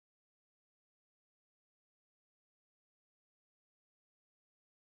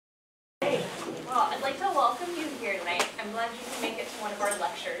one of our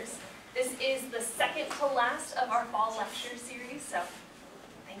lectures. This is the second to last of our fall lecture series, so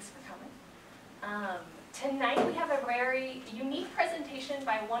thanks for coming. Tonight we have a very unique presentation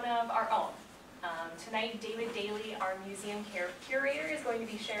by one of our own. Tonight, Daly, our museum curator, is going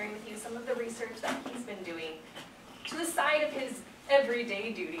to be sharing with you some of the research that he's been doing to the side of his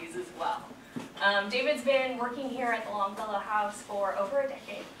everyday duties as well. David's been working here at the Longfellow House for over a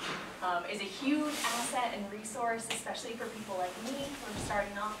decade. Is a huge asset and resource, especially for people like me who are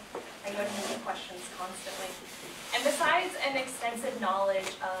starting off. I go to him with questions constantly. And besides an extensive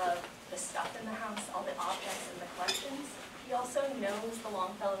knowledge of the stuff in the house, all the objects and the collections, he also knows the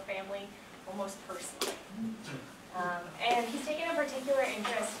Longfellow family almost personally. And he's taken a particular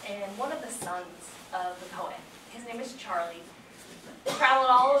interest in one of the sons of the poet. His name is Charlie. He traveled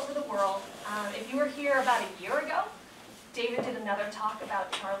all over the world. If you were here about a year ago, David did another talk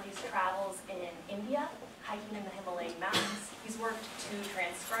about Charlie's travels in India, hiking in the Himalayan mountains. He's worked to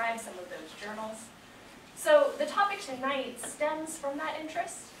transcribe some of those journals. So the topic tonight stems from that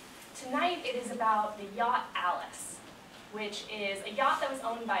interest. Tonight it is about the yacht Alice, which is a yacht that was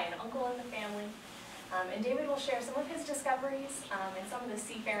owned by an uncle in the family. And David will share some of his discoveries and some of the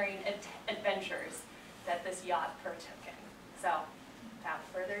seafaring adventures that this yacht partook in. So, without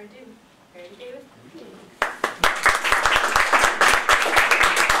further ado, ready, David?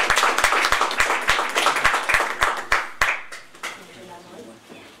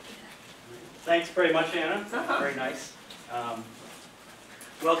 Thanks very much, Anna. Very nice.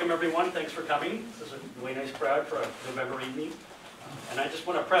 Welcome, everyone. Thanks for coming. This is a really nice crowd for a November evening. And I just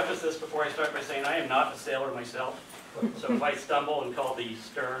want to preface this before I start by saying I am not a sailor myself. So if I stumble and call the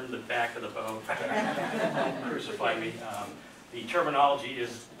stern the back of the boat, don't crucify me. The terminology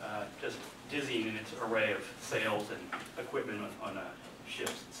is just dizzying in its array of sails and equipment on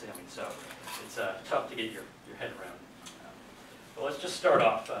ships and sailing. So it's tough to get your head around. But let's just start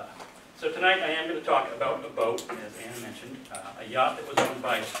off. So tonight I am going to talk about a boat, as Anna mentioned, a yacht that was owned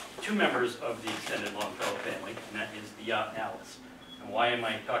by two members of the extended Longfellow family, and that is the yacht Alice. And why am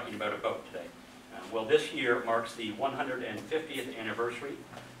I talking about a boat today? Well, this year marks the 150th anniversary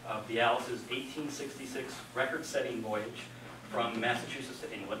of the Alice's 1866 record-setting voyage from Massachusetts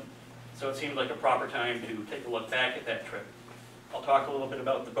to England. So it seemed like a proper time to take a look back at that trip. I'll talk a little bit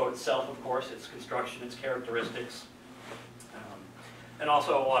about the boat itself, of course, its construction, its characteristics, and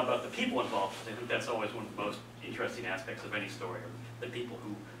also a lot about the people involved, because I think that's always one of the most interesting aspects of any story, the people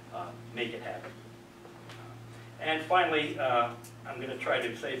who make it happen. And finally, I'm going to try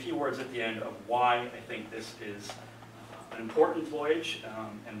to say a few words at the end of why I think this is an important voyage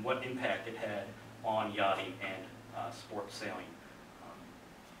and what impact it had on yachting and sport sailing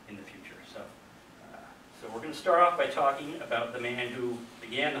in the future. So we're going to start off by talking about the man who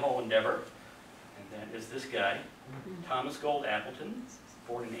began the whole endeavor, and that is this guy, Thomas Gould Appleton,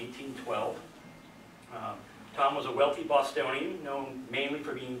 born in 1812. Tom was a wealthy Bostonian, known mainly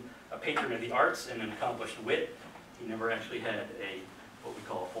for being a patron of the arts and an accomplished wit. He never actually had what we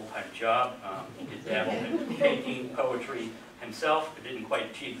call a full-time job. He did dabble in painting, poetry himself, but didn't quite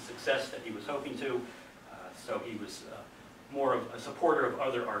achieve the success that he was hoping to. So he was more of a supporter of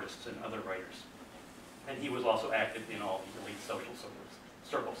other artists and other writers. And he was also active in all the elite social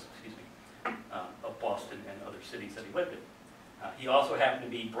circles of Boston and other cities that he lived in. He also happened to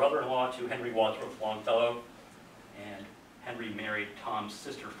be brother-in-law to Henry Wadsworth Longfellow, and Henry married Tom's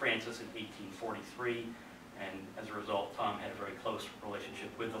sister Frances in 1843. And as a result, Tom had a very close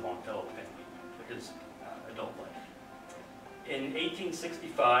relationship with the Longfellow family for his adult life. In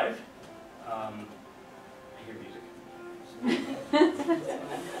 1865, I hear music.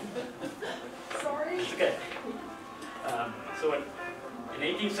 Sorry. It's okay. So in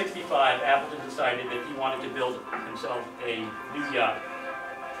 1865, Appleton decided that he wanted to build himself a new yacht.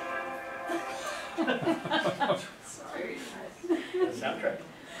 Sorry. The soundtrack.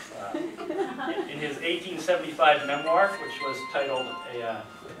 In his 1875 memoir, which was titled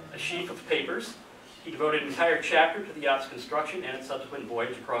A Sheaf of Papers, he devoted an entire chapter to the yacht's construction and its subsequent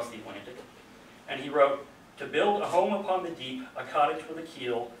voyage across the Atlantic. And he wrote, "To build a home upon the deep, a cottage with a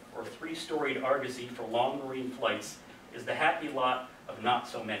keel, or three-storied argosy for long marine flights is the happy lot of not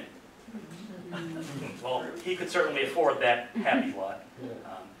so many." Well, he could certainly afford that happy lot.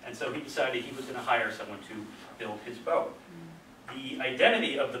 And so he decided he was going to hire someone to build his boat. The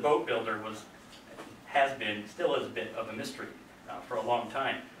identity of the boat builder still is a bit of a mystery for a long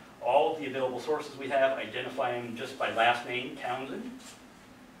time. All of the available sources we have identify him just by last name, Townsend.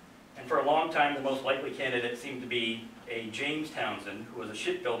 And for a long time, the most likely candidate seemed to be a James Townsend, who was a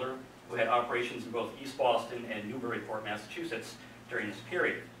shipbuilder who had operations in both East Boston and Newburyport, Massachusetts during this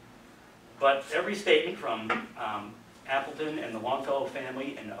period. But every statement from Appleton and the Longfellow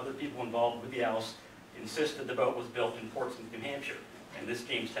family and other people involved with the Alice insisted the boat was built in Portsmouth, New Hampshire. And this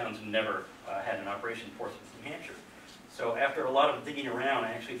James Townsend never had an operation in Portsmouth, New Hampshire. So after a lot of digging around,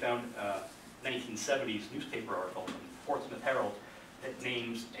 I actually found a 1970s newspaper article from Portsmouth Herald that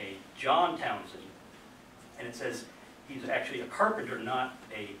names a John Townsend, and it says he's actually a carpenter, not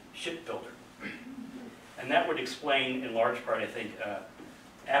a shipbuilder. And that would explain, in large part, I think,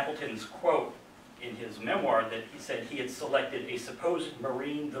 Appleton's quote in his memoir that he said he had selected a supposed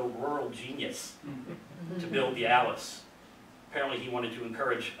marine, though rural genius to build the Alice. Apparently he wanted to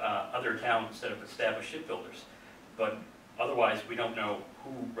encourage other towns instead of established shipbuilders. But otherwise, we don't know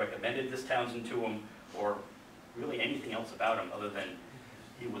who recommended this Townsend to him or really anything else about him other than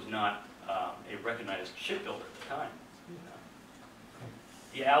he was not a recognized shipbuilder at the time.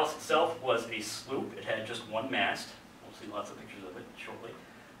 The Alice itself was a sloop. It had just one mast. We'll see lots of pictures of it shortly.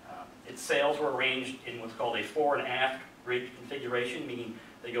 Its sails were arranged in what's called a fore and aft rigged configuration, meaning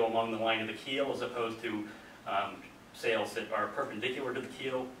they go along the line of the keel as opposed to sails that are perpendicular to the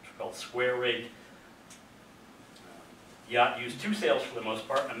keel, which are called square rigged. The yacht used two sails for the most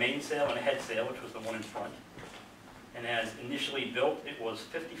part, a mainsail and a head sail, which was the one in front. And as initially built, it was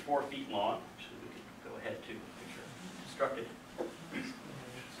 54 feet long. So we could go ahead to picture constructed.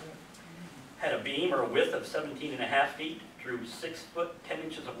 Had a beam or a width of 17.5 feet, drew 6 foot 10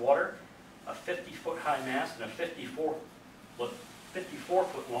 inches of water, a 50-foot high mast, and a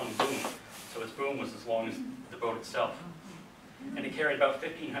 54-foot long boom. So its boom was as long as the boat itself. And it carried about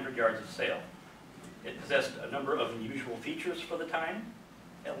 1,500 yards of sail. It possessed a number of unusual features for the time.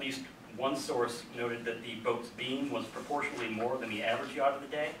 At least one source noted that the boat's beam was proportionally more than the average yacht of the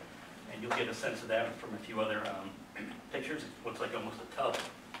day. And you'll get a sense of that from a few other pictures. It looks like almost a tub.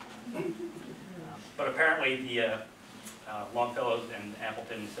 But apparently the Longfellows and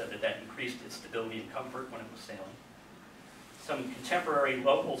Appleton said that that increased its stability and comfort when it was sailing. Some contemporary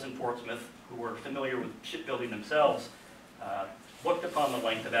locals in Portsmouth who were familiar with shipbuilding themselves looked upon the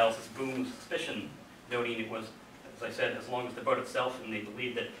length of Alice's boom with suspicion, noting it was, as I said, as long as the boat itself, and they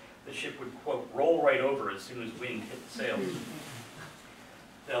believed that the ship would, quote, roll right over as soon as wind hit the sails.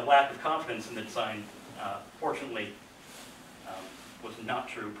 The lack of confidence in the design, fortunately, was not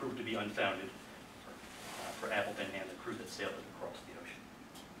true, proved to be unfounded for Appleton and the crew that sailed it across the ocean.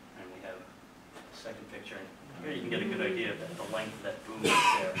 And we have a second picture. And here you can get a good idea that the length of that boom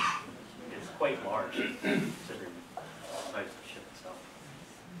right there is quite large, considering the size of the ship itself.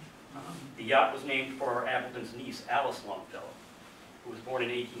 The yacht was named for Appleton's niece, Alice Longfellow, who was born in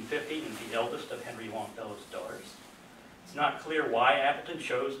 1850 and the eldest of Henry Longfellow's daughters. It's not clear why Appleton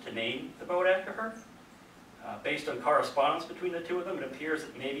chose to name the boat after her. Based on correspondence between the two of them, it appears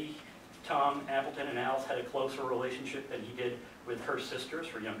that maybe Tom Appleton and Alice had a closer relationship than he did with her sisters,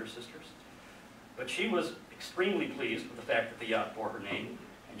 her younger sisters. But she was extremely pleased with the fact that the yacht bore her name,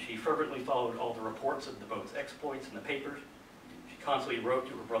 and she fervently followed all the reports of the boat's exploits in the papers. She constantly wrote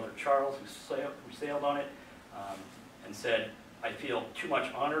to her brother Charles, who sailed on it, and said, "I feel too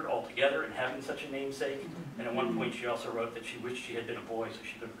much honored altogether in having such a namesake." And at one point she also wrote that she wished she had been a boy so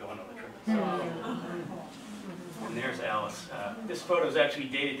she could have gone on the trip itself. And there's Alice. This photo is actually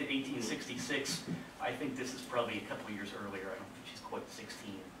dated to 1866. I think this is probably a couple of years earlier. I don't think she's quite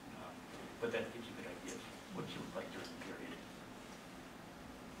 16. But that gives you a good idea of what she looked like during the period.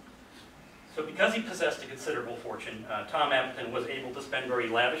 So because he possessed a considerable fortune, Tom Appleton was able to spend very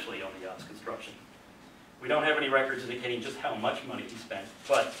lavishly on the yacht's construction. We don't have any records indicating just how much money he spent,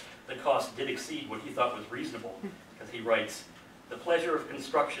 but the cost did exceed what he thought was reasonable, because he writes, "The pleasure of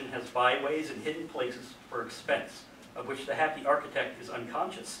construction has byways and hidden places for expense, of which the happy architect is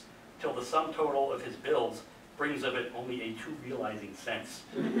unconscious, till the sum total of his bills brings of it only a too realizing sense."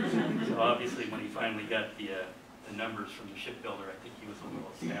 So obviously when he finally got the numbers from the shipbuilder, I think he was a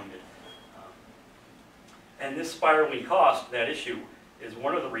little astounded. And this spiraling cost, that issue, is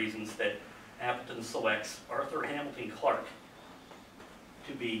one of the reasons that Appleton selects Arthur Hamilton Clark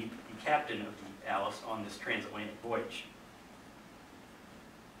to be the captain of the Alice on this transatlantic voyage.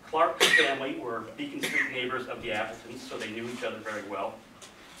 Clark's family were Beacon Street neighbors of the Appletons, so they knew each other very well.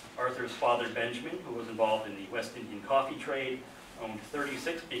 Arthur's father, Benjamin, who was involved in the West Indian coffee trade, owned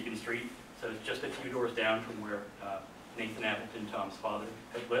 36 Beacon Street, so it's just a few doors down from where Nathan Appleton, Tom's father,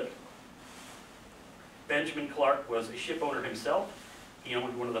 had lived. Benjamin Clark was a ship owner himself. He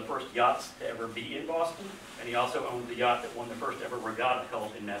owned one of the first yachts to ever be in Boston, and he also owned the yacht that won the first ever regatta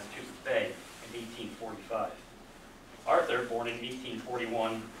held in Massachusetts Bay in 1845. Arthur, born in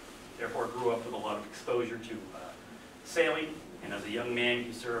 1841, therefore grew up with a lot of exposure to sailing, and as a young man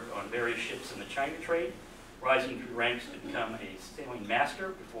he served on various ships in the China trade, rising through ranks to become a sailing master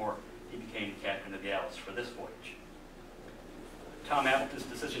before he became the captain of the Alice for this voyage. Tom Appleton's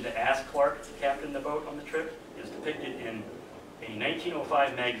decision to ask Clark to captain the boat on the trip is depicted in a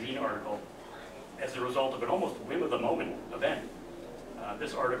 1905 magazine article as a result of an almost whim-of-the-moment event.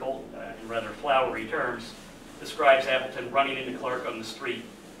 This article, in rather flowery terms, describes Appleton running into Clark on the street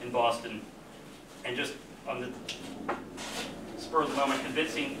in Boston and just on the spur of the moment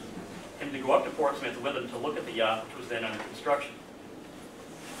convincing him to go up to Portsmouth with him to look at the yacht, which was then under construction.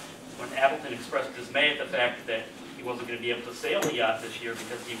 When Appleton expressed dismay at the fact that he wasn't going to be able to sail the yacht this year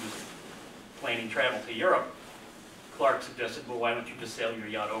because he was planning travel to Europe, Clark suggested, well, why don't you just sail your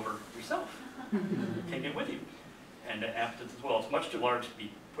yacht over yourself? Take it with you. And Appleton says, well, it's much too large to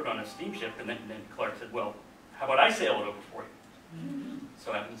be put on a steamship. And then Clark said, well, how about I sail it over for you?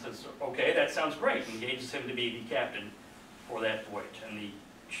 So Appleton says, okay, that sounds great. Engages him to be the captain for that voyage. And he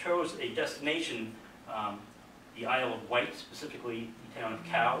chose a destination, the Isle of Wight, specifically the town of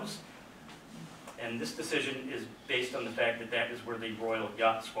Cowes. And this decision is based on the fact that that is where the Royal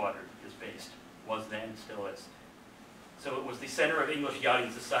Yacht Squadron is based. Was then, still is. So it was the center of English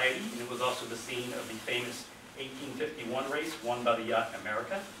yachting society, and it was also the scene of the famous 1851 race won by the yacht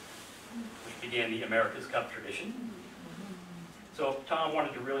America, which began the America's Cup tradition. So if Tom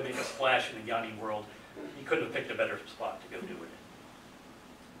wanted to really make a splash in the yachting world, he couldn't have picked a better spot to go do it.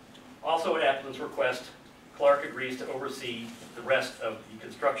 Also at Appleton's request, Clark agrees to oversee the rest of the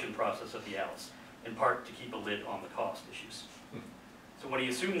construction process of the Alice, in part to keep a lid on the cost issues. So when he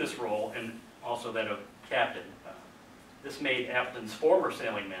assumed this role, and also that of captain, this made Appleton's former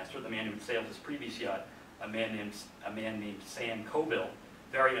sailing master, the man who had sailed his previous yacht, a man named Sam Cobill,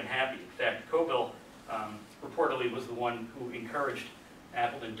 very unhappy. In fact, Cobill reportedly was the one who encouraged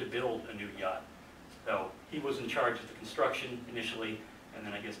Appleton to build a new yacht. So he was in charge of the construction initially, and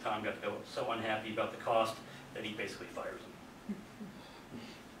then I guess Tom got to go so unhappy about the cost that he basically fires him.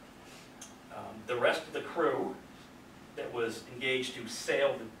 The rest of the crew that was engaged to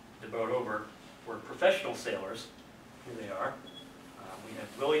sail the boat over were professional sailors. Here they are. We have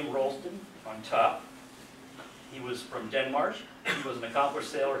William Rolston on top. He was from Denmark. He was an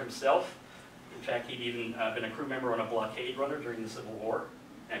accomplished sailor himself. In fact, he'd even been a crew member on a blockade runner during the Civil War,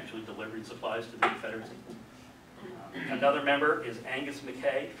 actually delivering supplies to the Confederacy. Another member is Angus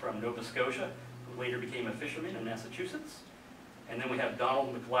Mackay from Nova Scotia, who later became a fisherman in Massachusetts. And then we have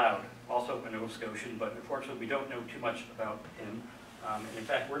Donald MacLeod, also a Nova Scotian, but unfortunately we don't know too much about him. And in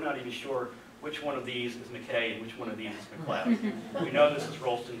fact, we're not even sure which one of these is Mackay and which one of these is MacLeod. We know this is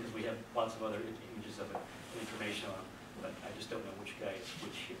Rolston because we have lots of other images of it and information on him, but I just don't know which guy is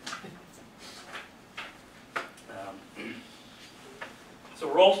which here.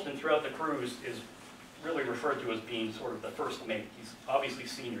 So Rolston throughout the cruise is really referred to as being sort of the first mate. He's obviously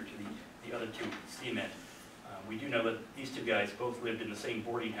senior to the other two seamen. We do know that these two guys both lived in the same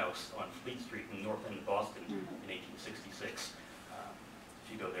boarding house on Fleet Street in the north end of Boston in 1866.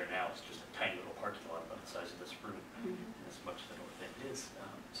 If you go there now, it's just a tiny little parking lot about the size of this room, as much as the north end is.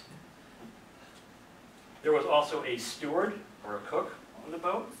 There was also a steward, or a cook, on the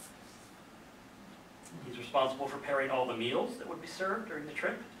boat. He's responsible for preparing all the meals that would be served during the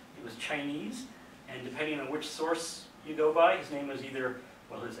trip. He was Chinese, and depending on which source you go by, his name was either,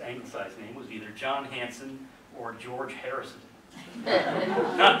 well, his anglicized name was either John Hanson or George Harrison.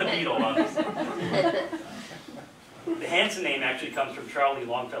 Not the Beatle, obviously. The Hanson name actually comes from Charlie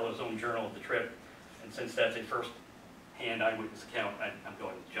Longfellow's own journal of the trip, and since that's a first-hand eyewitness account, I'm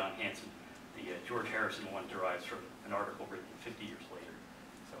going with John Hanson. The George Harrison one derives from an article written 50 years later,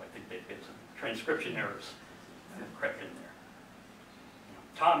 so I think they've got some transcription errors crept in there.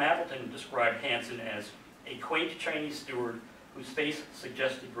 Tom Appleton described Hanson as a quaint Chinese steward whose face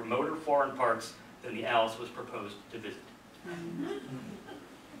suggested remoter foreign parts than the Alice was proposed to visit.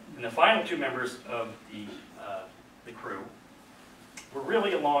 And the final two members of the crew were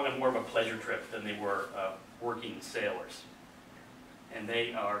really along on more of a pleasure trip than they were working sailors. And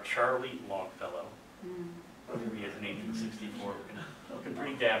they are Charlie Longfellow. Here he is in 1864, looking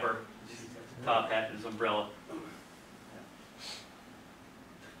pretty dapper, top hat and his umbrella.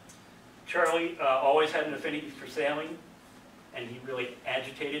 Charlie always had an affinity for sailing, and he really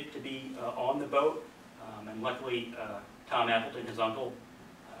agitated to be on the boat. And luckily, Tom Appleton, his uncle,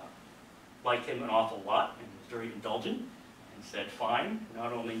 liked him an awful lot and was very indulgent and said, fine,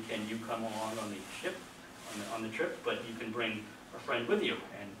 not only can you come along on the ship, on the trip, but you can bring a friend with you.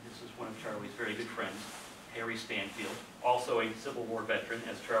 And this is one of Charlie's very good friends, Harry Stanfield, also a Civil War veteran,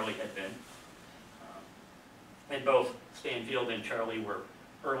 as Charlie had been. And both Stanfield and Charlie were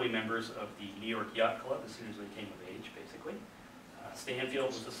early members of the New York Yacht Club as soon as they came of age, basically. Stanfield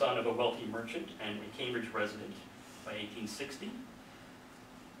was the son of a wealthy merchant and a Cambridge resident by 1860.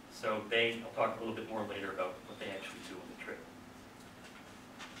 So I'll talk a little bit more later about what they actually do on the trip.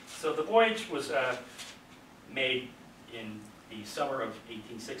 So the voyage was made in the summer of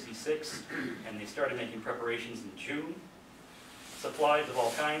 1866, and they started making preparations in June. Supplies of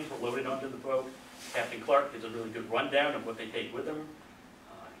all kinds were loaded onto the boat. Captain Clark gives a really good rundown of what they take with them.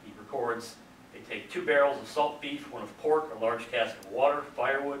 He records they take 2 barrels of salt beef, 1 of pork, a large cask of water,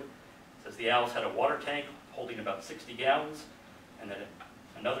 firewood. Says the Alice had a water tank holding about 60 gallons, and then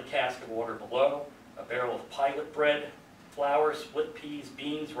another cask of water below, a barrel of pilot bread, flour, split peas,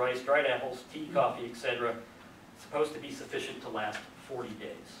 beans, rice, dried apples, tea, coffee, etc. Supposed to be sufficient to last 40 days.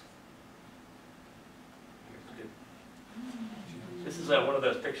 This is one of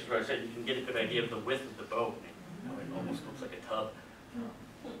those pictures where I said you can get a good idea of the width of the boat. It almost looks like a tub.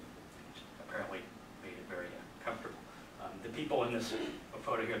 Apparently made it very comfortable. The people in this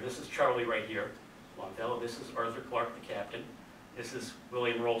photo here, this is Charlie right here, Longfellow. This is Arthur Clark, the captain. This is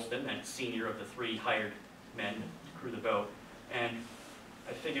William Rolston, and senior of the 3 hired men to crew the boat. And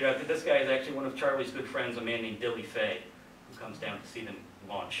I figured out that this guy is actually one of Charlie's good friends, a man named Daly, who comes down to see them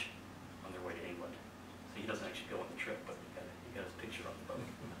launch on their way to England. So he doesn't actually go on the trip, but he got his picture on the boat.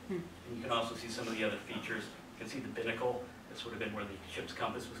 And you can also see some of the other features. You can see the binnacle. This would have been where the ship's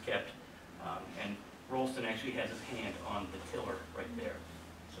compass was kept. And Rolston actually has his hand on the tiller right there.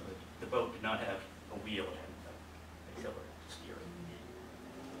 So the boat did not have a wheel, it had a tiller to steer it.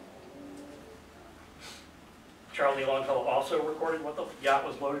 Charlie Longfellow also recorded what the yacht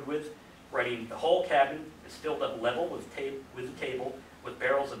was loaded with, writing, "The whole cabin is filled up level with the table, with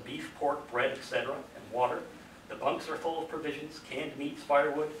barrels of beef, pork, bread, etc., and water. The bunks are full of provisions, canned meats,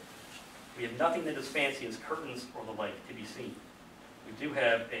 firewood. We have nothing that is fancy as curtains or the like to be seen." We do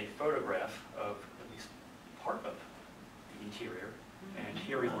have a photograph of at least part of the interior, and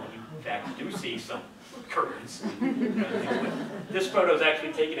here we, in fact, do see some curtains. This photo is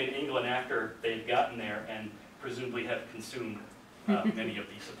actually taken in England after they've gotten there and presumably have consumed many of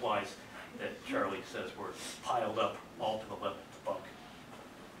the supplies that Charlie says were piled up all to the level of the bunk.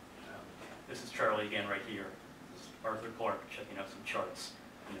 This is Charlie again right here. This is Arthur Clark checking out some charts,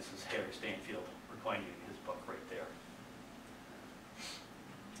 and this is Harry Stanfield reclining in his bunk right there.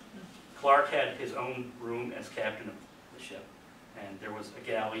 Clark had his own room as captain of the ship, and there was a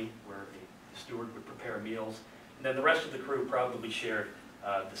galley where the steward would prepare meals, and then the rest of the crew probably shared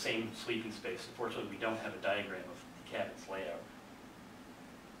the same sleeping space. Unfortunately, we don't have a diagram of the cabin's layout.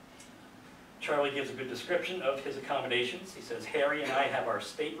 Charlie gives a good description of his accommodations. He says, "Harry and I have our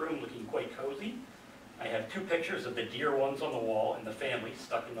stateroom looking quite cozy. I have 2 pictures of the dear ones on the wall and the family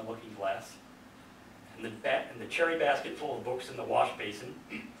stuck in the looking glass. And the cherry basket full of books in the wash basin,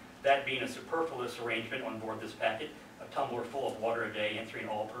 that being a superfluous arrangement on board this packet, a tumbler full of water a day answering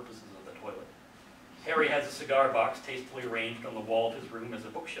all purposes of the toilet. Harry has a cigar box tastefully arranged on the wall of his room as a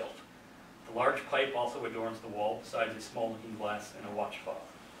bookshelf. The large pipe also adorns the wall, besides a small looking glass and a watch fob.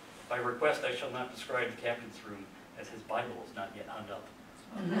 By request, I shall not describe the captain's room, as his Bible is not yet hung up."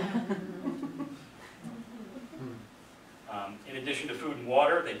 In addition to food and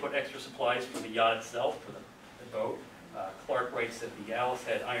water, they put extra supplies for the yacht itself, for the boat. Clark writes that the Alice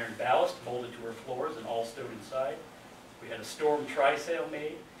had iron ballast molded to her floors and all stowed inside. We had a storm trysail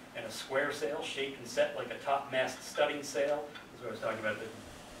made and a square sail shaped and set like a topmast studding sail. This is what I was talking about,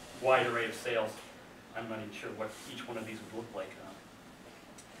 the wide array of sails. I'm not even sure what each one of these would look like.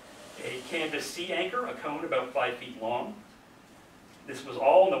 A canvas sea anchor, a cone about 5 feet long. This was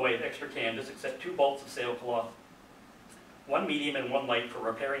all in the way of extra canvas except 2 bolts of sailcloth, 1 medium and 1 light for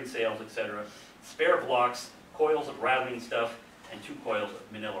repairing sails, etc. Spare blocks, coils of rattling stuff, and 2 coils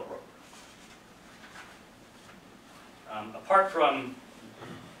of manila rope. Apart from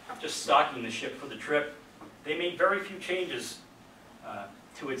just stocking the ship for the trip, they made very few changes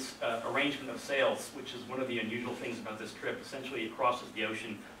to its arrangement of sails, which is one of the unusual things about this trip. Essentially, it crosses the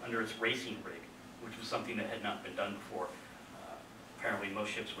ocean under its racing rig, which was something that had not been done before. Apparently,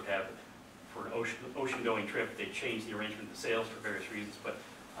 most ships would have, for an ocean-going trip, they'd change the arrangement of the sails for various reasons, but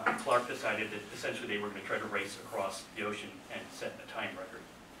Clark decided that essentially they were going to try to race across the ocean and set a time record.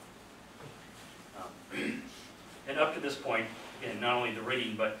 And up to this point, again, not only the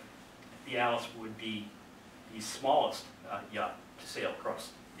rigging, but the Alice would be the smallest yacht to sail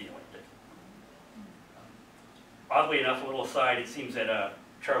across the Atlantic. Oddly enough, a little aside, it seems that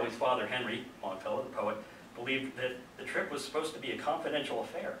Charlie's father, Henry Longfellow, the poet, believed that the trip was supposed to be a confidential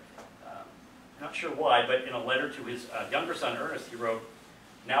affair. Not sure why, but in a letter to his younger son, Ernest, he wrote,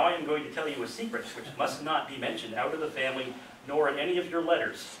 "Now I am going to tell you a secret which must not be mentioned out of the family, nor in any of your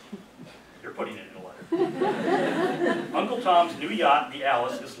letters." You're putting it in a letter. "Uncle Tom's new yacht, the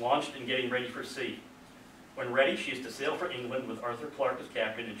Alice, is launched and getting ready for sea. When ready, she is to sail for England with Arthur Clark as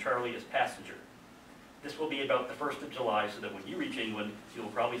captain and Charlie as passenger. This will be about the 1st of July, so that when you reach England, you will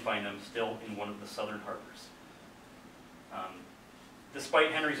probably find them still in one of the southern harbors.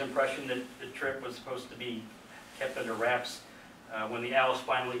 Despite Henry's impression that the trip was supposed to be kept under wraps, when the Alice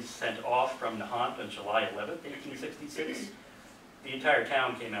finally sent off from Nahant on July 11th, 1866, the entire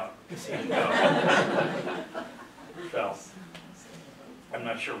town came out to see it go. So, I'm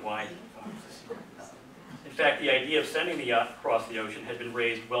not sure why. In fact, the idea of sending the yacht across the ocean had been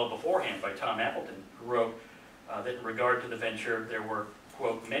raised well beforehand by Tom Appleton, who wrote that in regard to the venture, there were,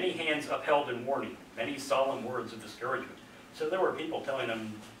 quote, many hands upheld in warning, many solemn words of discouragement. So there were people telling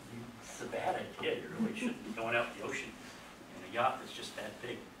him, it's a bad idea, you really shouldn't be going out in the ocean in a yacht that's just that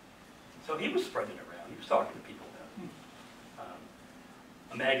big. So he was spreading it around, he was talking to people about it.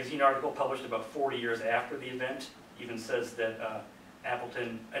 A magazine article published about 40 years after the event even says that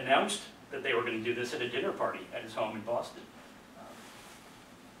Appleton announced that they were going to do this at a dinner party at his home in Boston.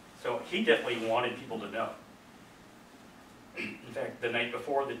 So he definitely wanted people to know. In fact, the night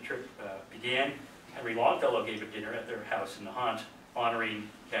before the trip began, Henry Longfellow gave a dinner at their house in Nahant, honoring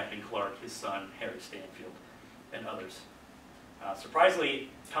Captain Clark, his son, Harry Stanfield, and others. Surprisingly,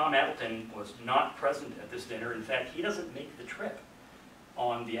 Tom Appleton was not present at this dinner. In fact, he doesn't make the trip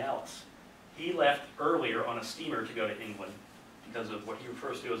on the Alice. He left earlier on a steamer to go to England because of what he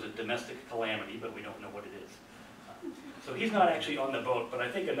refers to as a domestic calamity, but we don't know what it is. So he's not actually on the boat, but I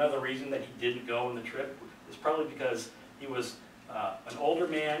think another reason that he didn't go on the trip is probably because he was an older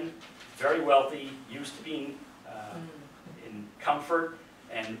man, very wealthy, used to being in comfort,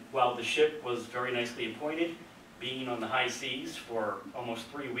 and while the ship was very nicely appointed, being on the high seas for almost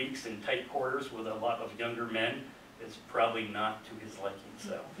 3 weeks in tight quarters with a lot of younger men is probably not to his liking.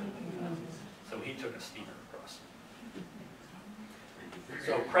 So he took a steamer across.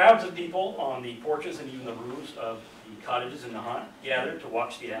 So crowds of people on the porches and even the roofs of the cottages in Nahant gathered to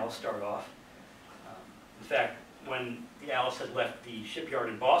watch the Alice start off. In fact, when the Alice had left the shipyard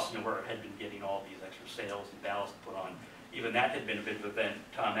in Boston, where it had been getting all these extra sails and ballast put on, even that had been a bit of an event.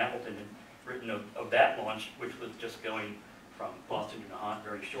 Tom Appleton had written of that launch, which was just going from Boston to Nahant,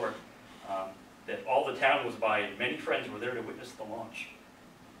 very short, that all the town was by and many friends were there to witness the launch.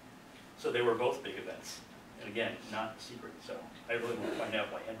 So they were both big events. And again, not a secret. So I really want to find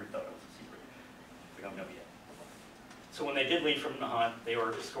out why Henry thought it was a secret. We don't know yet. So when they did leave from Nahant, they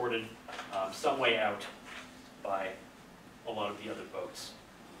were escorted some way out by a lot of the other boats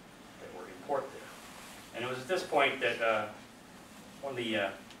that were in port there. And it was at this point that one of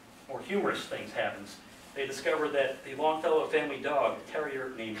the more humorous things happens. They discovered that the Longfellow family dog, a terrier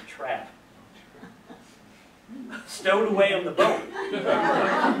named Trap, stowed away on the boat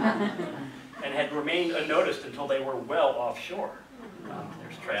and had remained unnoticed until they were well offshore.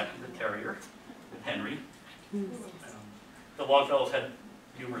 There's Trap, the terrier, with Henry. The Longfellows had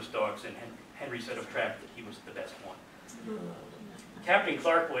numerous dogs, and Henry said of Trap that he was the best one. Captain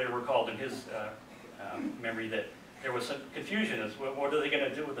Clark later recalled in his memory that there was some confusion as to what are they going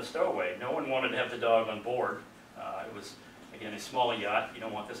to do with the stowaway. No one wanted to have the dog on board. It was, again, a small yacht. You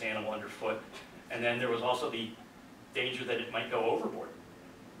don't want this animal underfoot. And then there was also the danger that it might go overboard.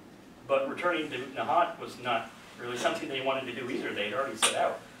 But returning to Nahant was not really something they wanted to do either. They had already set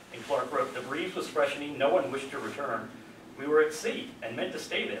out. And Clark wrote, "The breeze was freshening. No one wished to return. We were at sea and meant to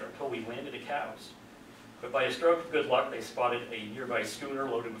stay there until we landed at Cowes. But by a stroke of good luck, they spotted a nearby schooner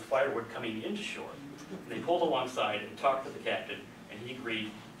loaded with firewood coming into shore. They pulled alongside and talked to the captain, and he agreed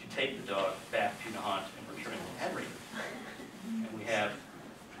to take the dog back to Nahant and return it to Henry." And we have,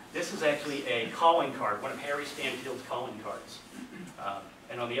 this is actually a calling card, one of Harry Stanfield's calling cards.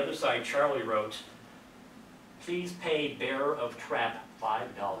 And on the other side, Charlie wrote, "Please pay bearer of Trap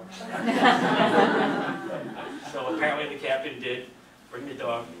 $5. So apparently the captain did bring the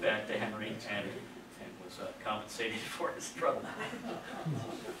dog back to Henry and was compensated for his trouble.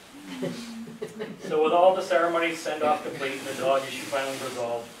 So with all the ceremonies send off complete and the dog issue finally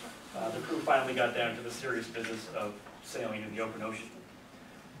resolved, the crew finally got down to the serious business of sailing in the open ocean.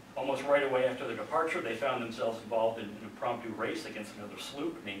 Almost right away after their departure, they found themselves involved in an impromptu race against another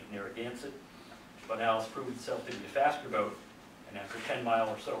sloop named Narragansett. But Alice proved itself to be a faster boat, and after a 10-mile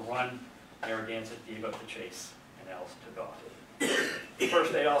or so run, Narragansett gave up the chase, and Alice took off.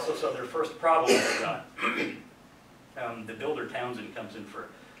 First, they also saw their first problem with the yacht. The builder Townsend comes in for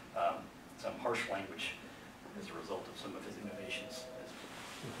some harsh language as a result of some of his innovations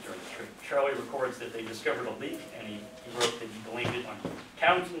during the trip. Charlie records that they discovered a leak, and he wrote that he blamed it on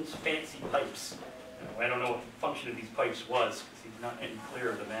Townsend's fancy pipes. I don't know what the function of these pipes was, because he's not any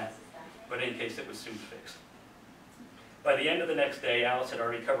clearer than that. But in any case, it was soon fixed. By the end of the next day, Alice had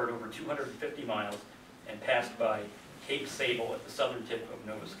already covered over 250 miles and passed by Cape Sable at the southern tip of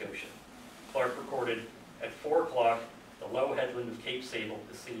Nova Scotia. Clark recorded at 4 o'clock, the low headland of Cape Sable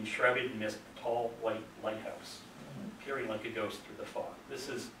is seen shrouded in mist, a tall white lighthouse, peering like a ghost through the fog. This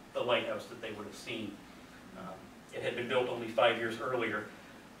is the lighthouse that they would have seen. It had been built only 5 years earlier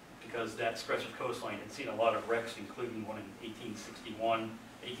because that stretch of coastline had seen a lot of wrecks, including one in 1860,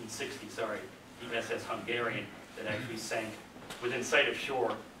 the SS Hungarian, that actually sank within sight of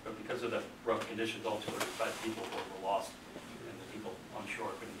shore, but because of the rough conditions, all 205 people were lost, and the people on shore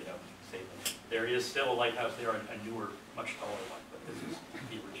couldn't get out and save them. There is still a lighthouse there, a newer, much taller one, but this is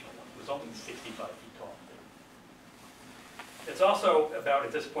the original one. It was only 65 feet tall. It's also about,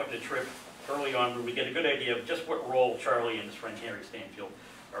 at this point in the trip, early on, where we get a good idea of just what role Charlie and his friend Harry Stanfield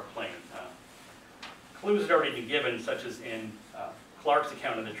are playing. Clues had already been given, such as in Clark's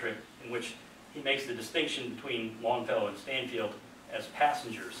account of the trip, in which he makes the distinction between Longfellow and Stanfield as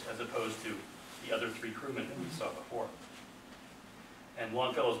passengers, as opposed to the other 3 crewmen that we saw before. And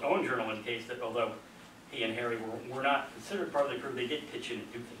Longfellow's own journal indicates that although he and Harry were not considered part of the crew, they did pitch in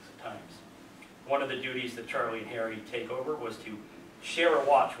and do things at times. One of the duties that Charlie and Harry take over was to share a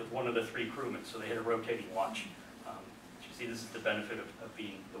watch with one of the 3 crewmen, so they had a rotating watch. As you see, this is the benefit of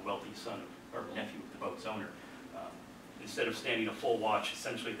being the wealthy son of, or nephew of the boat's owner. Instead of standing a full watch,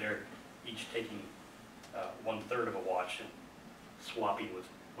 essentially they're each taking 1/3 of a watch and swapping with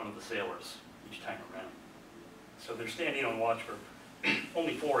one of the sailors each time around. So they're standing on watch for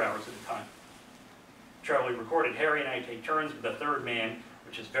only 4 hours at a time. Charlie recorded, Harry and I take turns with the 3rd man,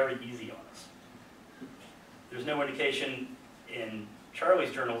 which is very easy on us. There's no indication in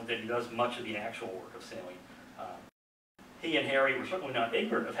Charlie's journal that he does much of the actual work of sailing. He and Harry were certainly not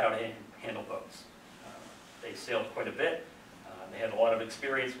ignorant of how to handle boats. They sailed quite a bit. They had a lot of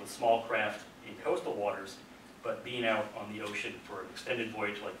experience with small craft in coastal waters, but being out on the ocean for an extended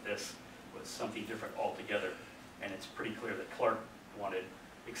voyage like this was something different altogether. And it's pretty clear that Clark wanted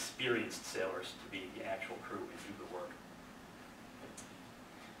experienced sailors to be the actual crew and do the work.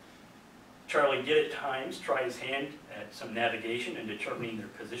 Charlie did at times try his hand at some navigation and determining their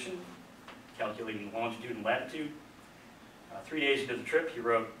position, calculating longitude and latitude. 3 days into the trip, he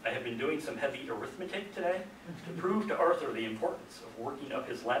wrote, I have been doing some heavy arithmetic today to prove to Arthur the importance of working up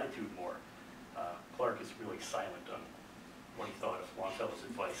his latitude more. Clark is really silent on what he thought of Longfellow's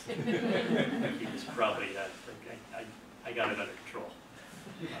advice. He was probably, I got it under control.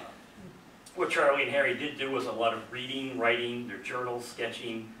 What Charlie and Harry did do was a lot of reading, writing, their journals,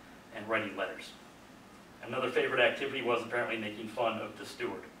 sketching, and writing letters. Another favorite activity was apparently making fun of the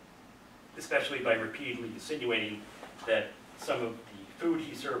steward, especially by repeatedly insinuating that some of the food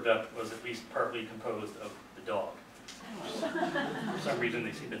he served up was at least partly composed of the dog. For some reason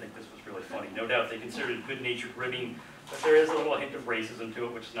they seemed to think this was really funny. No doubt they considered it good-natured ribbing, but there is a little hint of racism to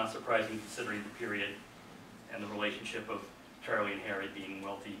it, which is not surprising considering the period and the relationship of Charlie and Harry being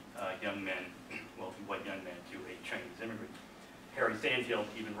wealthy young men, wealthy white young men to a Chinese immigrant. Harry Stanfield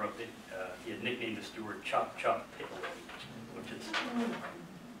even wrote that he had nicknamed the steward Chop Chop Piccolo, which is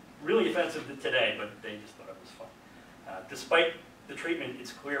really offensive today, but they just thought it was fun. Despite the treatment,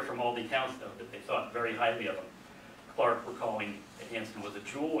 it's clear from all the accounts, though, that they thought very highly of him. Clark recalling that Hansen was a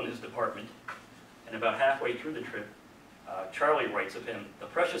jewel in his department, and about halfway through the trip, Charlie writes of him, the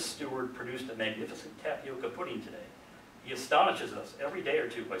precious steward produced a magnificent tapioca pudding today. He astonishes us every day or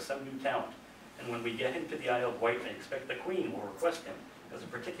two by some new talent, and when we get him to the Isle of Wight, I expect the Queen will request him as a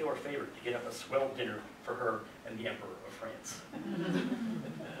particular favor to get up a swell dinner for her and the Emperor of France.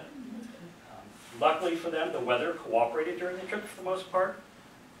 Luckily for them, the weather cooperated during the trip for the most part.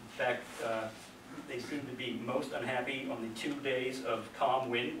 In fact, they seem to be most unhappy on the 2 days of calm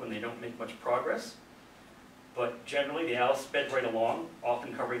wind when they don't make much progress. But generally, the Alice sped right along,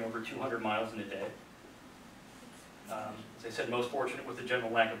 often covering over 200 miles in a day. As I said, most fortunate with the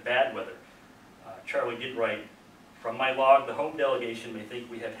general lack of bad weather. Charlie did write, from my log, the home delegation may think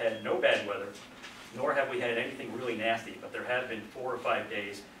we have had no bad weather, nor have we had anything really nasty, but there have been 4 or 5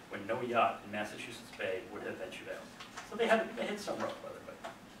 days when no yacht in Massachusetts Bay would have ventured out. So they had some rough weather,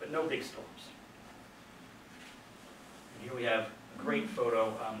 but no big storms. And here we have a great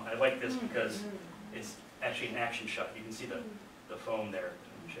photo. I like this because it's actually an action shot. You can see the foam there.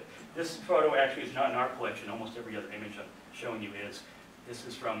 This photo actually is not in our collection. Almost every other image I'm showing you is. This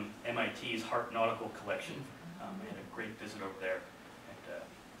is from MIT's Hart Nautical Collection. I had a great visit over there.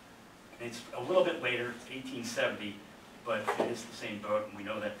 And it's a little bit later, it's 1870, but it is the same boat, and we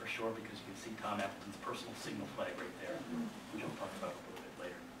know that for sure because you can see Tom Appleton's personal signal flag right there, which we'll talk about a little bit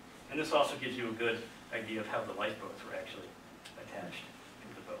later. And this also gives you a good idea of how the lifeboats were actually attached to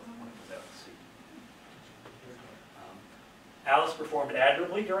the boat when it was out at sea. Alice performed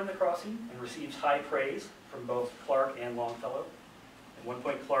admirably during the crossing and receives high praise from both Clark and Longfellow. At one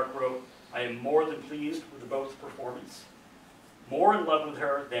point, Clark wrote, I am more than pleased with the boat's performance, more in love with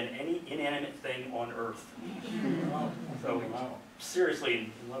her than any inanimate thing on earth. So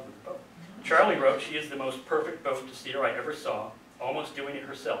seriously in love with the boat. Charlie wrote, she is the most perfect boat to steer I ever saw, almost doing it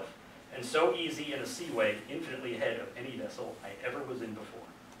herself, and so easy in a seaway, infinitely ahead of any vessel I ever was in before.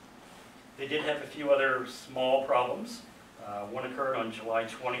 They did have a few other small problems. One occurred on July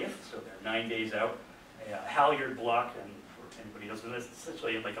 20th, so they're 9 days out. A halyard block, and for anybody who doesn't know, it's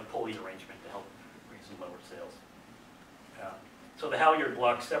essentially like a pulley arrangement to help raise and lower sails. So the halyard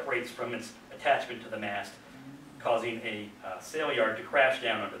block separates from its attachment to the mast, causing a sail yard to crash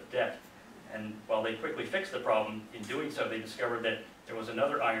down under the deck. And while they quickly fixed the problem, in doing so they discovered that there was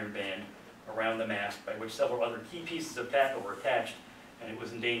another iron band around the mast by which several other key pieces of tackle were attached, and it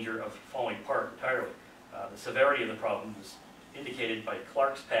was in danger of falling apart entirely. The severity of the problem was indicated by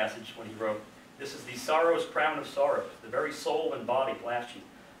Clark's passage when he wrote, "This is the sorrow's crown of sorrows, the very soul and body lashing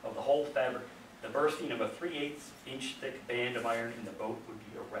of the whole fabric. The bursting of a 3/8 inch thick band of iron in the boat would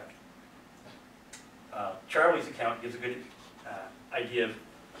be a wreck." Charlie's account gives a good idea of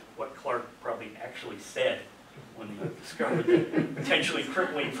what Clark probably actually said when he discovered the potentially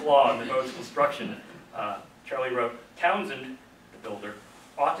crippling flaw in the boat's construction. Charlie wrote, "Townsend, the builder,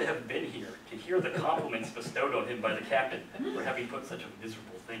 ought to have been here to hear the compliments bestowed on him by the captain for having put such a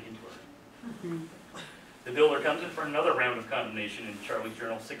miserable thing into her." The builder comes in for another round of condemnation in Charlie's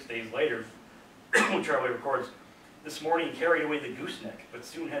journal 6 days later, when Charlie records, "This morning carried away the gooseneck, but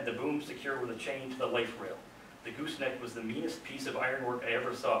soon had the boom secured with a chain to the life rail. The gooseneck was the meanest piece of ironwork I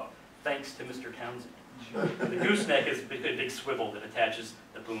ever saw, thanks to Mr. Townsend." The gooseneck is a big swivel that attaches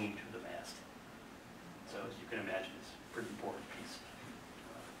the boom to the mast. So as you can imagine, it's a pretty important piece.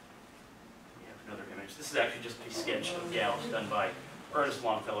 We have another image. This is actually just a sketch of Gallus done by Ernest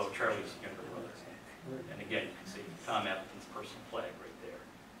Longfellow, Charlie's younger brother. And again, you can see Tom Appleton's personal flag right there.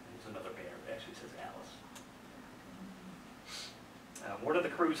 And there's another banner that actually says Alice. One of the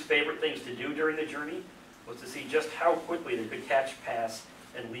crew's favorite things to do during the journey was to see just how quickly they could catch, pass,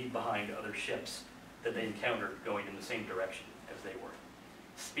 and leave behind other ships that they encountered going in the same direction as they were.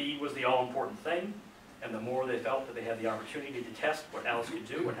 Speed was the all-important thing, and the more they felt that they had the opportunity to test what Alice could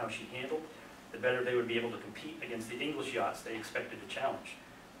do and how she handled, the better they would be able to compete against the English yachts they expected to challenge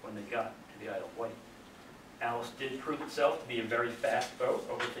when they got to the Isle of Wight. Alice did prove itself to be a very fast boat,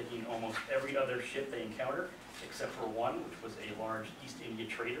 overtaking almost every other ship they encountered, except for one, which was a large East India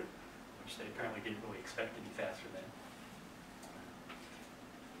trader, which they apparently didn't really expect to be faster than.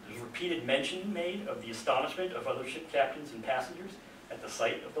 There's repeated mention made of the astonishment of other ship captains and passengers at the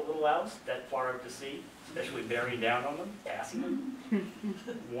sight of the little Alice that far out to sea, especially bearing down on them, passing them.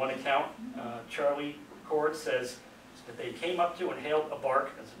 One account Charlie records says that they came up to and hailed a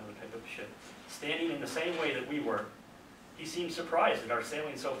bark, that's another type of ship, standing in the same way that we were. He seemed surprised at our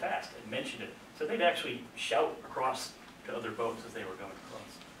sailing so fast and mentioned it. So they'd actually shout across to other boats as they were going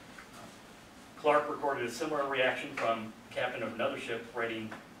across. Clark recorded a similar reaction from the captain of another ship,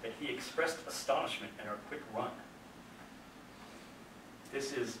 writing that he expressed astonishment at our quick run.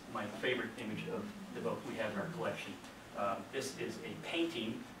 This is my favorite image of the boat we have in our collection. This is a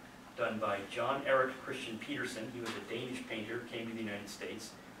painting done by John Eric Christian Peterson. He was a Danish painter, came to the United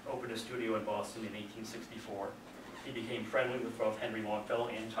States, opened a studio in Boston in 1864. He became friendly with both Henry Longfellow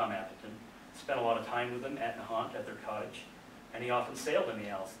and Tom Appleton, spent a lot of time with them at Nahant at their cottage, and he often sailed in the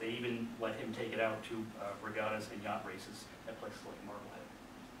Alice. They even let him take it out to regattas and yacht races at places like Marblehead.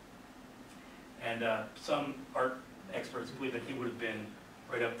 And some art experts believe that he would have been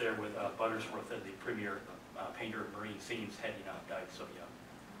right up there with Buttersworth as the premier painter of marine scenes had he not died so young.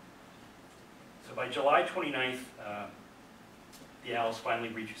 So by July 29th, the Alice finally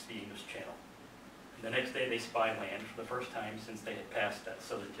reaches the English Channel. And the next day they spy land for the first time since they had passed that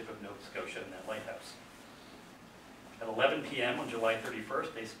southern tip of Nova Scotia and that lighthouse. At 11 p.m. on July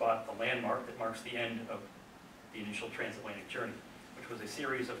 31st, they spot the landmark that marks the end of the initial transatlantic journey, which was a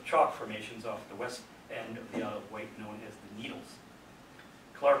series of chalk formations off the west end of the Isle of Wight known as the Needles.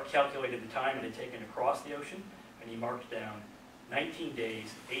 Clark calculated the time it had taken to cross the ocean, and he marked down 19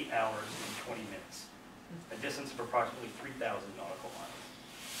 days, 8 hours, and 20 minutes, a distance of approximately 3,000 nautical miles.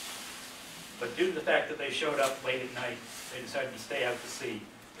 But due to the fact that they showed up late at night, they decided to stay out to sea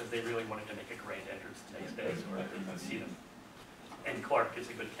because they really wanted to make a grand entrance the next day so everybody could see them. And Clark gives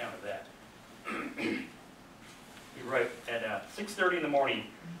a good account of that. He wrote, at 6:30 in the morning,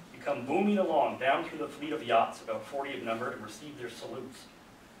 you come booming along down through the fleet of yachts, about 40 of number, and receive their salutes.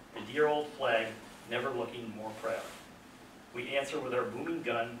 The dear old flag, never looking more proud. We answer with our booming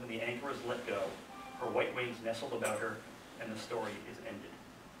gun when the anchor is let go, her white wings nestled about her, and the story is ended.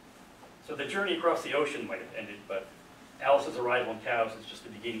 So the journey across the ocean might have ended, but Alice's arrival in Cowes is just the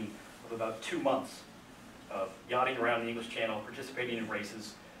beginning of of about 2 months of yachting around the English Channel, participating in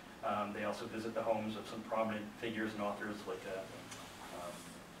races. They also visit the homes of some prominent figures and authors like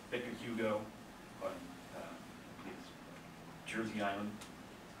Victor Hugo on Jersey Island.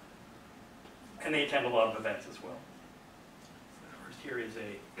 And they attend a lot of events as well. First here is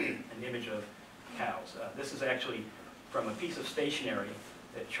an image of cows. This is actually from a piece of stationery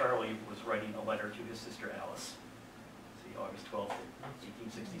that Charlie was writing a letter to his sister Alice. See, August 12th,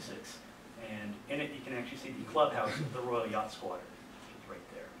 1866. And in it you can actually see the clubhouse of the Royal Yacht Squadron, which is right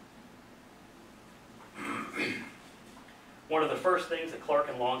there. One of the first things that Clark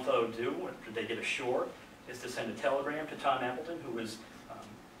and Longfellow do after they get ashore is to send a telegram to Tom Appleton, who was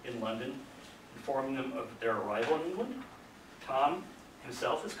in London, informing them of their arrival in England. Tom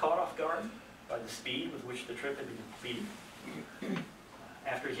himself is caught off guard by the speed with which the trip had been completed.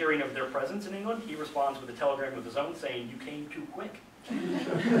 After hearing of their presence in England, he responds with a telegram of his own saying, "You came too quick.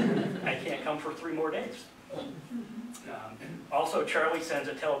 I can't come for 3 more days." Also, Charlie sends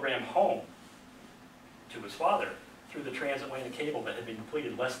a telegram home to his father through the transatlantic cable that had been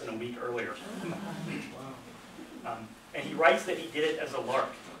completed less than a week earlier. And he writes that he did it as a lark.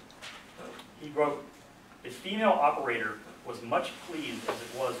 He wrote, "The female operator was much pleased as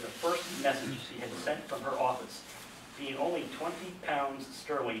it was the first message she had sent from her office, being only 20 pounds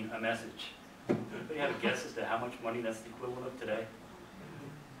sterling a message." Anybody have a guess as to how much money that's the equivalent of today?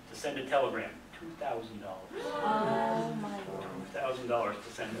 To send a telegram, $2,000. Oh my God. $2,000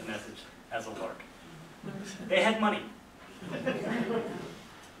 to send a message as a lark. They had money.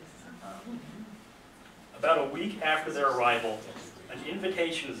 About a week after their arrival, an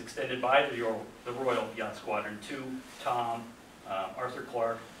invitation is extended by the Royal Yacht Squadron to Tom, Arthur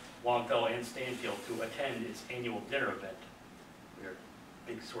Clark, Longfellow, and Stanfield to attend its annual dinner event. Their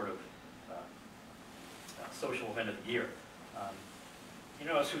big sort of social event of the year. You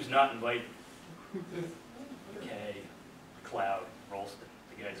notice who's not invited? Kay, Cloud, Rolston,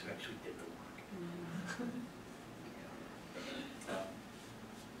 the guys who actually did the work.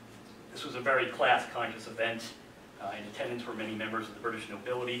 This was a very class-conscious event. In attendance were many members of the British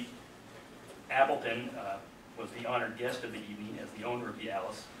nobility. Appleton was the honored guest of the evening as the owner of the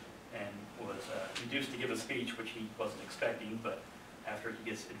Alice, and was induced to give a speech which he wasn't expecting, but after he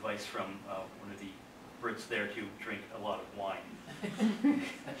gets advice from one of the Brits there to drink a lot of wine.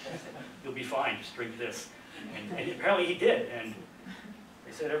 You'll be fine, just drink this. And apparently he did, and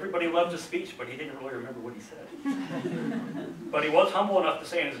they said everybody loved his speech, but he didn't really remember what he said. But he was humble enough to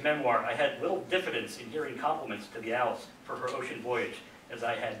say in his memoir, "I had little diffidence in hearing compliments to the Alice for her ocean voyage, as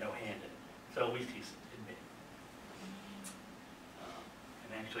I had no hand in it." So at least he's admitted.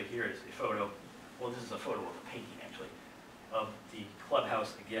 And actually here is a photo, well this is a photo of a painting actually, of the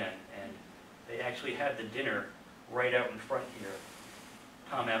clubhouse again, and they actually had the dinner right out in front here.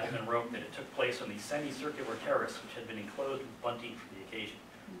 Tom Appleton wrote that it took place on the semicircular terrace, which had been enclosed with bunting for the occasion.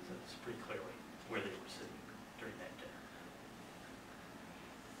 So it's pretty clearly where they were sitting during that dinner.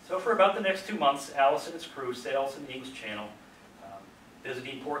 So for about the next 2 months, Alice and his crew sails in the English Channel,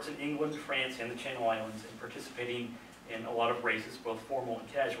 visiting ports in England, France, and the Channel Islands, and participating in a lot of races, both formal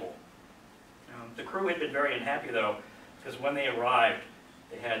and casual. The crew had been very unhappy, though, because when they arrived,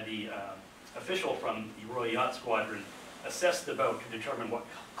 they had the official from the Royal Yacht Squadron assess the boat to determine what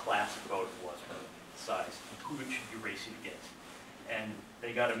class of boat it was, size, and who it should be racing against. And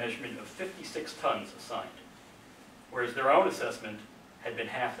they got a measurement of 56 tons assigned, whereas their own assessment had been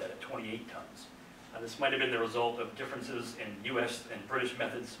half that at 28 tons. This might have been the result of differences in U.S. and British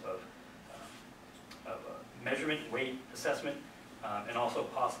methods of measurement, weight assessment, and also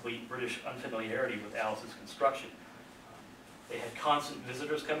possibly British unfamiliarity with Alice's construction. They had constant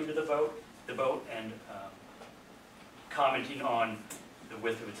visitors coming to the boat and commenting on the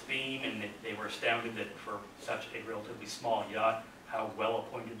width of its beam, and they were astounded that for such a relatively small yacht, how well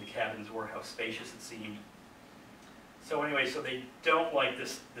appointed the cabins were, how spacious it seemed. So anyway, so they don't like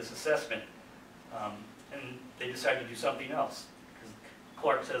this assessment, and they decide to do something else. Because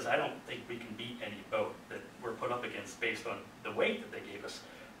Clark says, "I don't think we can beat any boat that we're put up against based on the weight that they gave us."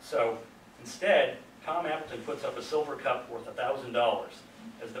 So instead, Tom Appleton puts up a silver cup worth $1,000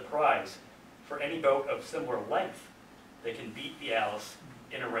 as the prize for any boat of similar length that can beat the Alice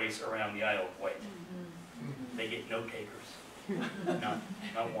in a race around the Isle of Wight. They get no takers,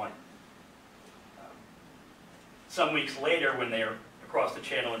 not one. Some weeks later, when they're across the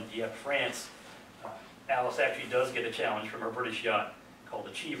channel in Dieppe, France, Alice actually does get a challenge from her British yacht called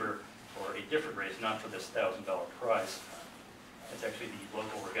Achiever for a different race, not for this $1,000 prize. It's actually the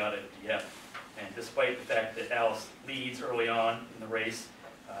local regatta in Dieppe. And despite the fact that Alice leads early on in the race,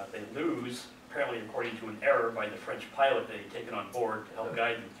 they lose, apparently according to an error by the French pilot they had taken on board to help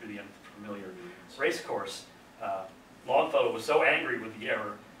guide them through familiar race course. Longfellow was so angry with the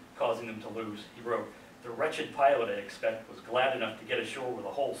error, causing them to lose. He wrote, "The wretched pilot, I expect, was glad enough to get ashore with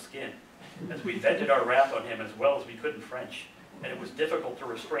a whole skin, as we vented our wrath on him as well as we could in French, and it was difficult to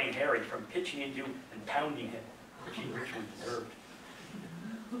restrain Harry from pitching into and pounding him, which he richly deserved."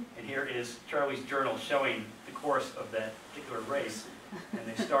 And here is Charlie's journal showing the course of that particular race. And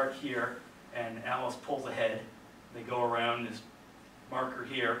they start here, and Alice pulls ahead. They go around this marker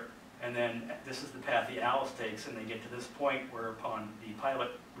here, and then this is the path the Alice takes, and they get to this point whereupon the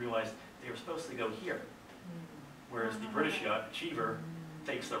pilot realized they were supposed to go here. Whereas the British yacht, Achiever,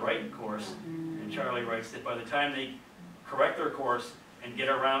 takes the right course, and Charlie writes that by the time they correct their course and get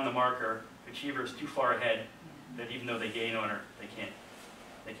around the marker, Achiever is too far ahead that even though they gain on her, they can't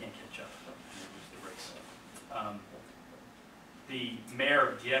catch up. And they lose the race. The mayor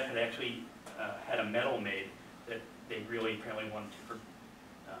of Dieppe had actually had a medal made that they really apparently wanted to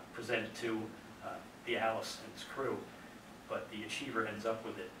present to the Alice and its crew, but the Achiever ends up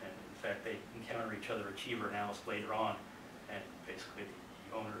with it, and in fact they encounter each other, Achiever and Alice, later on, and basically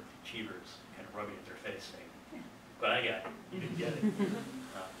the owner of the Achiever is kind of rubbing at their face saying, "But I got it, you didn't get it."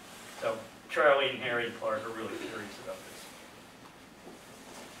 So Charlie and Harry and Clark are really curious about this.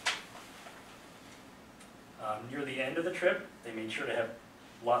 Near the end of the trip, they made sure to have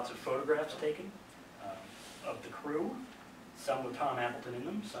lots of photographs taken of the crew, some with Tom Appleton in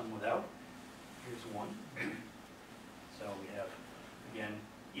them, some without. Here's one. So we have, again,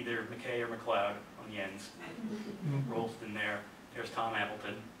 either McKay or McLeod on the ends. Rolston there. There's Tom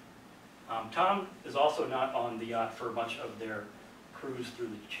Appleton. Tom is also not on the yacht for much of their cruise through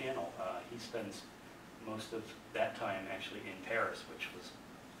the channel. He spends most of that time actually in Paris, which was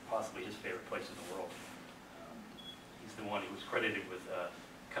possibly his favorite place in the world. He's the one who was credited with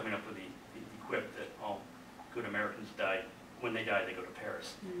coming up with the quip that all good Americans die. When they die, they go to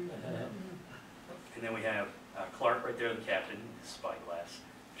Paris. And then we have Clark right there, the captain, his spyglass.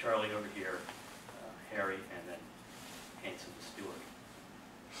 Charlie over here, Harry, and then Hanson the steward.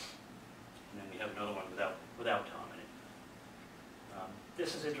 And then we have another one without Tom in it.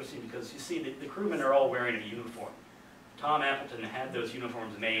 This is interesting because you see the crewmen are all wearing a uniform. Tom Appleton had those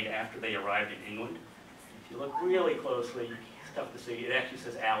uniforms made after they arrived in England. If you look really closely, it's tough to see. It actually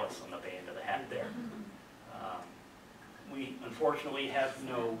says Alice on the band of the hat there. We unfortunately have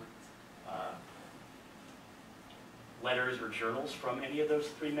no letters or journals from any of those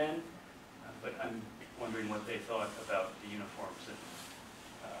three men, but I'm wondering what they thought about the uniforms.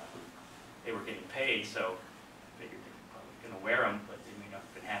 And they were getting paid, so I figured they were probably going to wear them, but they may not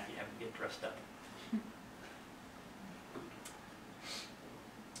have been happy having to get dressed up.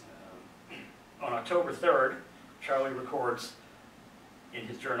 On October 3rd, Charlie records in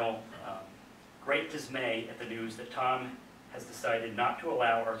his journal, great dismay at the news that Tom has decided not to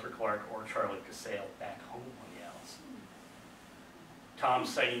allow Arthur Clark or Charlie to sail back home on the Alice. Tom,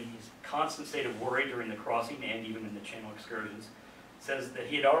 citing his constant state of worry during the crossing and even in the channel excursions, says that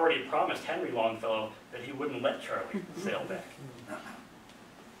he had already promised Henry Longfellow that he wouldn't let Charlie sail back.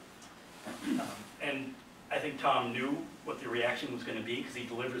 And I think Tom knew what the reaction was going to be because he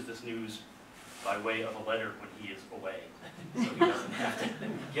delivers this news by way of a letter when he is away. So he doesn't have to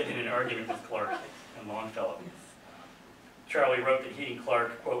get in an argument with Clark and Longfellow. Charlie wrote that he and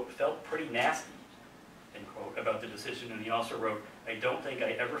Clark, quote, felt pretty nasty, end quote, about the decision, and he also wrote, I don't think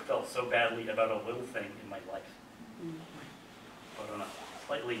I ever felt so badly about a little thing in my life. But on a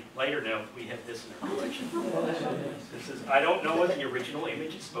slightly lighter note, we have this in our collection. This is, I don't know what the original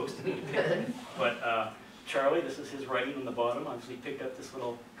image is supposed to be depicting, but Charlie, this is his writing on the bottom. Obviously picked up this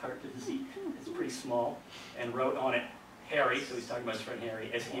little carte de visite. It's pretty small, and wrote on it, Harry, so he's talking about his friend Harry,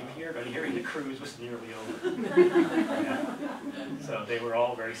 as he appeared on hearing the cruise was nearly over. Yeah. So they were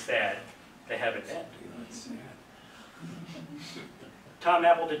all very sad to have it end. Tom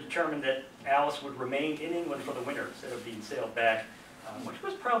Appleton determined that Alice would remain in England for the winter instead of being sailed back, which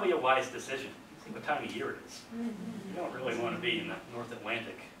was probably a wise decision. See what time of year it is. You don't really want to be in the North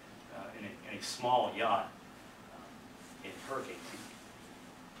Atlantic in a small yacht in hurricane season.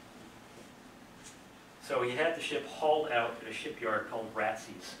 So he had the ship hauled out at a shipyard called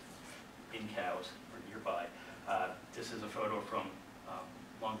Ratsey's in Cowes, or nearby. This is a photo from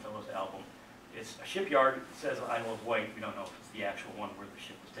Longfellow's album. It's a shipyard. It says Isle of Wight. We don't know if it's the actual one where the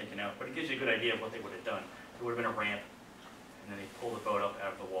ship was taken out, but it gives you a good idea of what they would have done. There would have been a ramp, and then they pull the boat up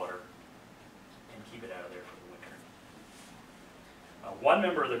out of the water and keep it out of there for the winter. One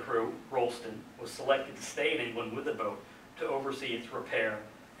member of the crew, Rolston, was selected to stay in England with the boat to oversee its repair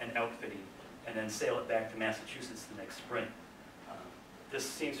and outfitting, and then sail it back to Massachusetts the next spring. This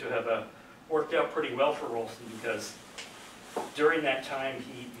seems to have worked out pretty well for Rolston because During that time,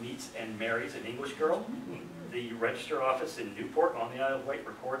 he meets and marries an English girl. The register office in Newport on the Isle of Wight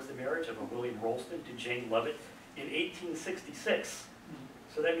records the marriage of a William Rolston to Jane Lovett in 1866.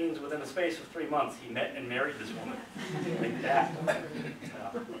 So that means within the space of 3 months, he met and married this woman like that.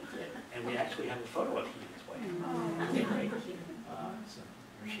 And we actually have a photo of he and his wife. Right? So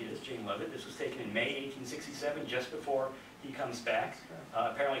here she is, Jane Lovett. This was taken in May 1867, just before he comes back.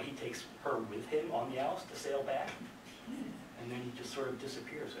 Apparently he takes her with him on the Alice to sail back. And then he just sort of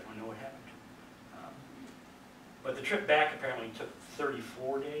disappears. I don't know what happened to him. But the trip back apparently took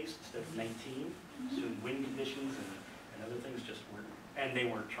 34 days instead of 19. So wind conditions and other things just weren't, and they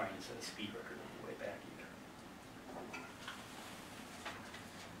weren't trying to set a speed record on the way back either.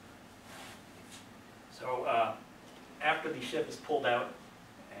 So after the ship is pulled out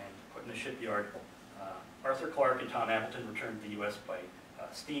and put in the shipyard, Arthur Clark and Tom Appleton returned to the U.S. by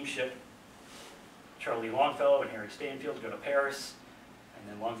steamship. Charlie Longfellow and Harry Stanfield go to Paris, and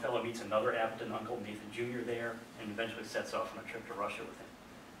then Longfellow meets another Appleton uncle, Nathan Jr., there, and eventually sets off on a trip to Russia with him.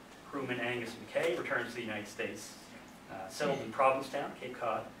 Crewman Angus McKay returns to the United States, settled in Provincetown, Cape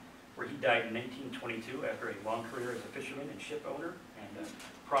Cod, where he died in 1922 after a long career as a fisherman and ship owner and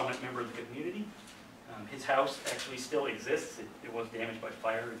a prominent member of the community. His house actually still exists. It was damaged by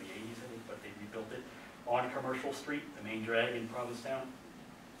fire in the 80s, I think, but they rebuilt it on Commercial Street, the main drag in Provincetown.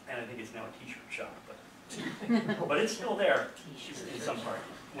 And I think it's now a t-shirt shop, but it's still there in some part.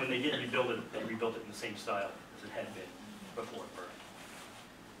 When they did rebuild it, they rebuilt it in the same style as it had been before it burned.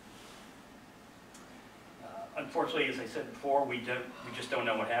 Unfortunately, as I said before, we just don't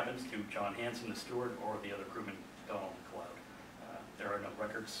know what happens to John Hanson, the steward, or the other crewman, Donald and Cloud. There are no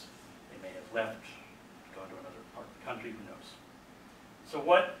records. They may have left, gone to another part of the country, who knows. So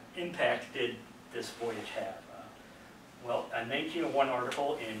what impact did this voyage have? Well, a 1901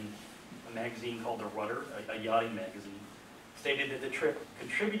 article in a magazine called The Rudder, a yachting magazine, stated that the trip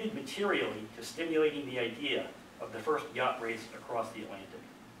contributed materially to stimulating the idea of the first yacht race across the Atlantic.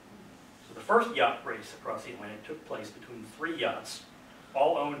 So the first yacht race across the Atlantic took place between 3 yachts,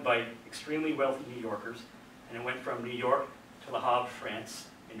 all owned by extremely wealthy New Yorkers, and it went from New York to Le Havre, France,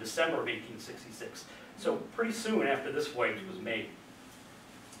 in December of 1866. So pretty soon after this voyage was made.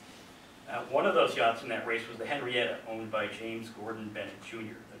 One of those yachts in that race was the Henrietta, owned by James Gordon Bennett Jr.,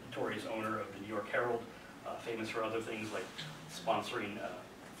 the notorious owner of the New York Herald, famous for other things like sponsoring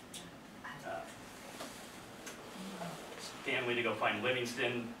Stanley to go find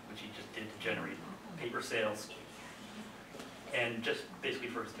Livingston, which he just did to generate paper sales, and just basically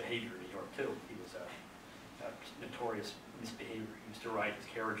for his behavior in New York, too. He was a notorious misbehavior. He used to ride his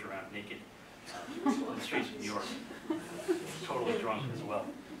carriage around naked on the streets of New York, totally drunk as well.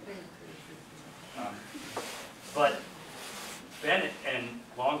 But Bennett and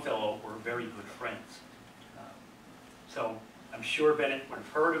Longfellow were very good friends. So I'm sure Bennett would have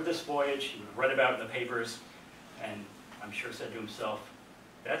heard of this voyage, he would have read about it in the papers, and I'm sure said to himself,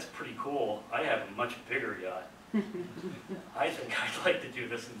 that's pretty cool, I have a much bigger yacht. I think I'd like to do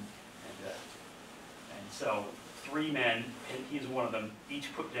this. And so 3 men, and he's one of them,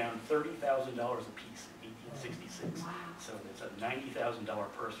 each put down $30,000 apiece in 1866. Wow. So it's a $90,000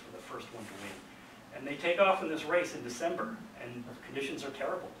 purse for the first one to win. And they take off in this race in December, and the conditions are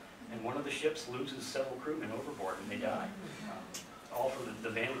terrible. And one of the ships loses several crewmen overboard, and they die. All for the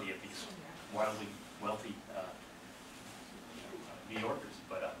vanity of these wildly wealthy New Yorkers.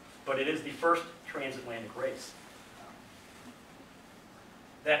 But it is the first transatlantic race.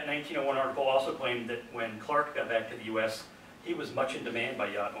 That 1901 article also claimed that when Clark got back to the U.S., he was much in demand by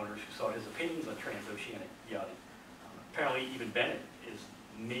yacht owners who sought his opinions on transoceanic yachting. Apparently, even Bennett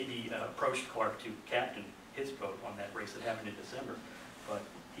maybe approached Clark to captain his boat on that race that happened in December, but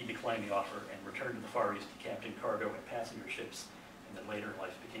he declined the offer and returned to the Far East to captain cargo and passenger ships, and then later in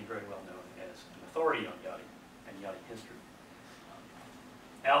life became very well known as an authority on yachting and yachting history.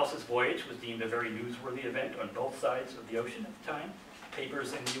 Alice's voyage was deemed a very newsworthy event on both sides of the ocean at the time.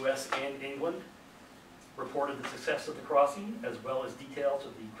 Papers in the U.S. and England reported the success of the crossing, as well as details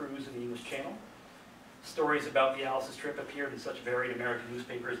of the cruise in the English Channel. Stories about the Alice's trip appeared in such varied American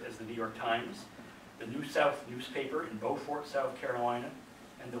newspapers as the New York Times, the New South newspaper in Beaufort, South Carolina,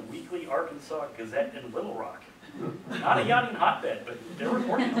 and the Weekly Arkansas Gazette in Little Rock. Not a yachting hotbed, but they're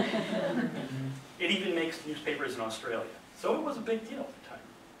reporting on it. It even makes newspapers in Australia. So it was a big deal at the time.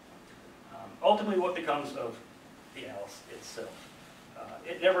 Ultimately, what becomes of the Alice itself?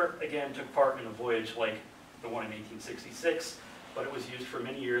 It never, again, took part in a voyage like the one in 1866, but it was used for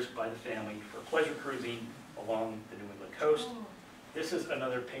many years by the family for pleasure cruising along the New England coast. This is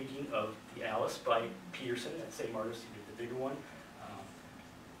another painting of the Alice by Peterson, that same artist who did the bigger one.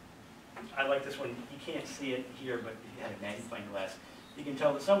 I like this one. You can't see it here, but if you had a magnifying glass, you can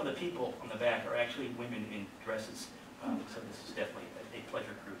tell that some of the people on the back are actually women in dresses. So this is definitely a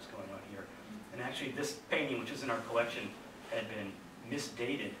pleasure cruise going on here. And actually this painting, which is in our collection, had been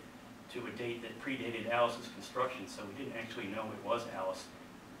misdated to a date that predated Alice's construction, so we didn't actually know it was Alice.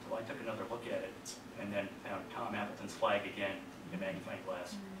 So I took another look at it and then found Tom Appleton's flag again in a magnifying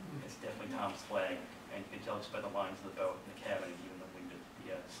glass. It's definitely Tom's flag, and you can tell just by the lines of the boat and the cabin, even the window,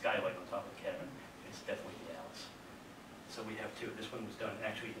 the skylight on top of the cabin, it's definitely the Alice. So we have two. This one was done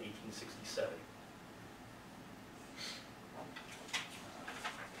actually in 1867.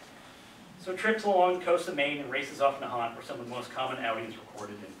 So trips along the coast of Maine and races off in a haunt were some of the most common outings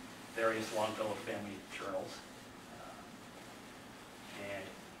recorded in various Longfellow family journals. And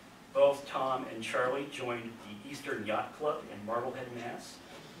both Tom and Charlie joined the Eastern Yacht Club in Marblehead, Mass.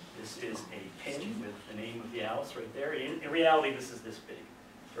 This is a pin with the name of the Alice right there. In reality, this is this big,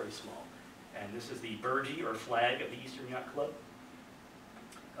 it's very small. And this is the burgee or flag of the Eastern Yacht Club.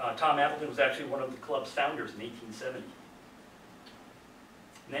 Tom Appleton was actually one of the club's founders in 1870.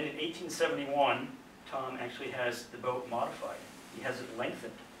 And then in 1871, Tom actually has the boat modified. He has it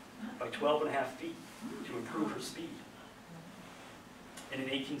lengthened by 12.5 feet to improve her speed. And in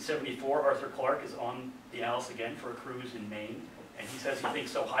 1874, Arthur Clark is on the Alice again for a cruise in Maine, and he says he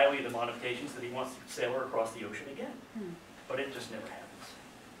thinks so highly of the modifications that he wants to sail her across the ocean again. But it just never happens.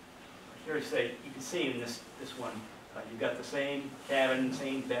 Here you can see in this one, you've got the same cabin,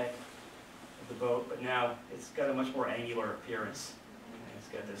 same deck of the boat, but now it's got a much more angular appearance. And it's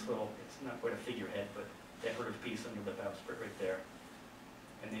got this little, it's not quite a figurehead, but decorative piece under the bowsprit right there.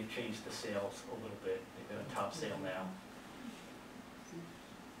 And they've changed the sails a little bit. They've got a top sail now.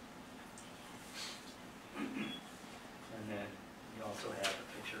 And then you also have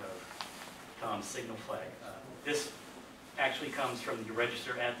a picture of Tom's signal flag. This actually comes from the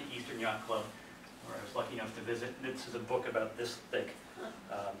register at the Eastern Yacht Club, where I was lucky enough to visit. This is a book about this thick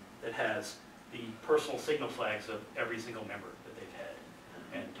that has the personal signal flags of every single member that they've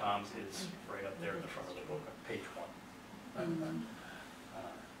had. And Tom's is right up there in the front of the book, on page 1.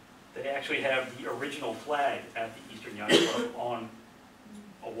 They actually have the original flag at the Eastern Yacht Club on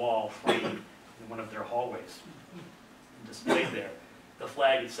a wall framed in one of their hallways, displayed there. The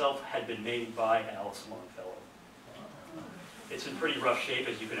flag itself had been made by Alice Longfellow. It's in pretty rough shape,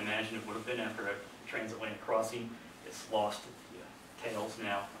 as you can imagine it would have been after a transatlantic crossing. It's lost the tails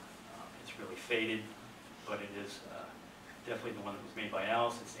now. It's really faded, but it is definitely the one that was made by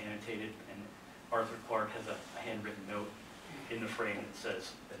Alice. It's annotated, and Arthur Clark has a handwritten note in the frame that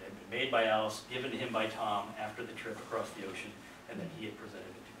says that it had been made by Alice, given to him by Tom after the trip across the ocean, and that he had presented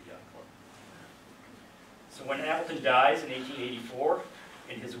it to the Yacht Club. So when Appleton dies in 1884,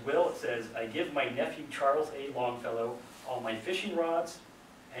 in his will it says, "I give my nephew Charles A. Longfellow all my fishing rods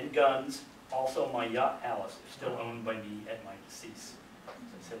and guns, also my yacht Alice, still owned by me at my decease." So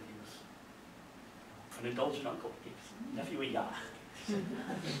I said he was an indulgent uncle. He gave his nephew a yacht.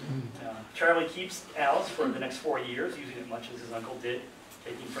 Charlie keeps Alice for the next 4 years, using it much as his uncle did,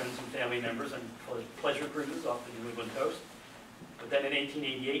 taking friends and family members on pleasure cruises off the New England coast. But then in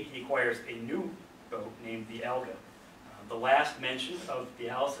 1888, he acquires a new boat named the Alga. The last mention of the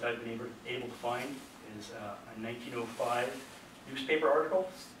Alice that I've been able to find is a 1905 newspaper article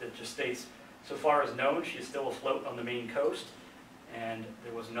that just states, "So far as known, she is still afloat on the Maine coast." And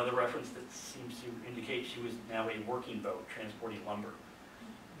there was another reference that seems to indicate she was now a working boat transporting lumber.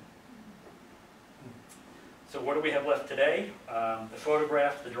 So what do we have left today? The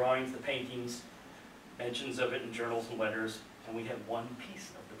photograph, the drawings, the paintings, mentions of it in journals and letters, and we have one piece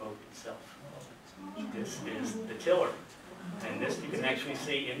of the boat itself. This is the tiller. And this you can actually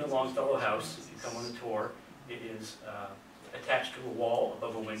see in the Longfellow house if you come on a tour. It is attached to a wall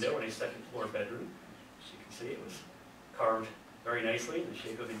above a window in a second floor bedroom. As you can see, it was carved very nicely in the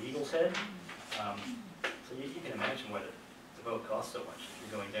shape of an eagle's head. So you can imagine why the boat costs so much if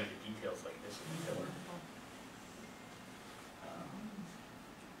you're going down to details like this in the tiller.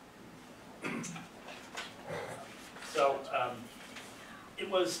 It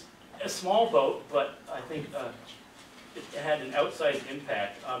was a small boat, but I think it had an outsized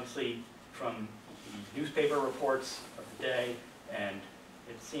impact, obviously from the newspaper reports of the day, and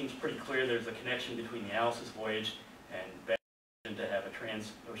it seems pretty clear there's a connection between the Alice's voyage and to have a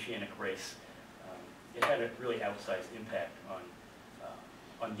transoceanic race. It had a really outsized impact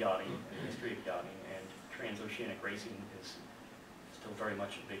on yachting and the history of yachting, and transoceanic racing is still very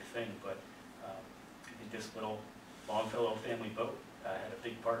much a big thing, but I think this little Longfellow family boat had a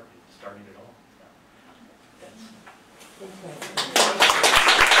big part in starting it all.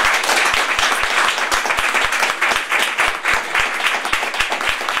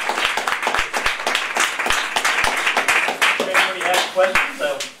 questions,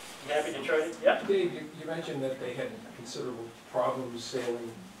 so I'm happy to try to, yeah. Dave, you mentioned that they had considerable problems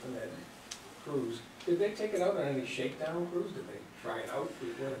sailing on that cruise. Did they take it out on any shakedown cruise? Did they try it out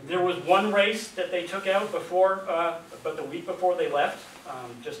before? There was one race that they took out before, but the week before they left,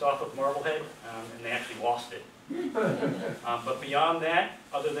 just off of Marblehead, and they actually lost it. But beyond that,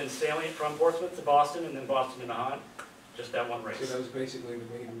 other than sailing it from Portsmouth to Boston and then Boston to Nahant, just that one race. So that was basically the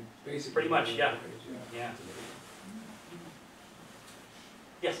main, basically. Pretty much, the main yeah. voyage, Yeah.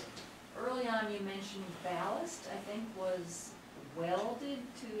 Yes? Early on, you mentioned ballast, I think, was welded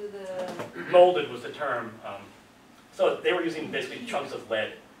to the, Molded was the term. So they were using basically chunks of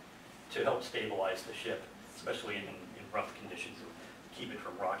lead to help stabilize the ship, especially in rough conditions, to keep it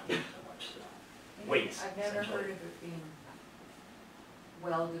from rocking so much. So. Weights, I've never essentially. heard of it being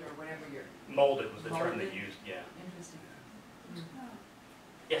welded or whatever you're, Molded was the term they Molded? used, yeah. interesting.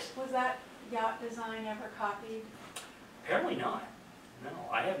 Yes? Was that yacht design ever copied? Apparently not. No,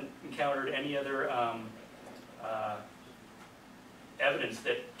 I haven't encountered any other evidence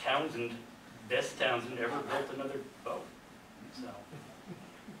that Bess Townsend ever built another boat. So,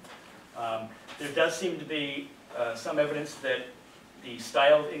 there does seem to be some evidence that the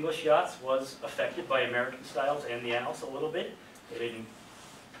style of English yachts was affected by American styles and the Alps a little bit. They didn't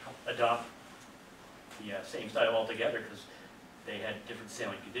adopt the same style altogether because they had different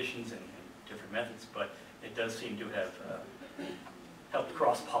sailing conditions and different methods, but it does seem to have helped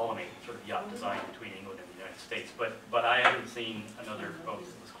cross-pollinate sort of yacht design between England and the United States. But I haven't seen another boat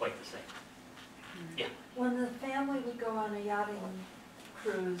that was quite the same. Yeah. When the family would go on a yachting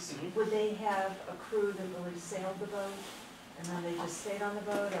cruise, Mhm. would they have a crew that really sailed the boat? And then they just stayed on the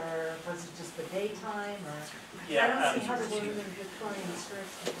boat, or was it just the daytime, or? 'Cause I don't see how they were in Victorian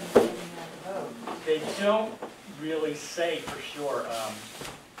strips and then getting on the boat. They don't really say for sure.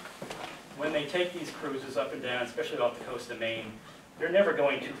 When they take these cruises up and down, especially off the coast of Maine, they're never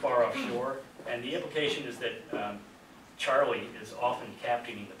going too far offshore, and the implication is that Charlie is often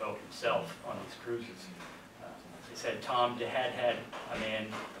captaining the boat himself on these cruises. As I said, Tom had a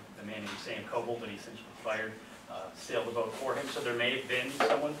man named Sam Coble that he essentially fired, sail the boat for him, so there may have been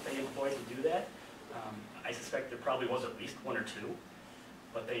someone they employed to do that. I suspect there probably was at least one or two,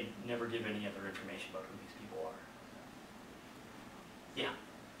 but they never give any other information about who these people are. Yeah.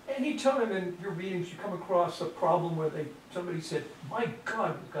 Anytime in your readings you come across a problem where somebody said, my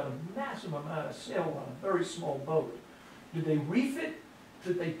God, we've got a massive amount of sail on a very small boat. Did they reef it?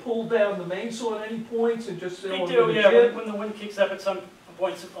 Did they pull down the mainsail at any points and just sail They under do, the yeah, jib? when the wind kicks up at some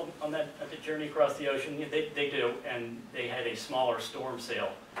points on the journey across the ocean, yeah, they do, and they had a smaller storm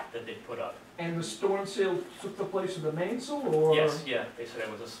sail that they put up. And the storm sail took the place of the mainsail, or? Yes, yeah, they said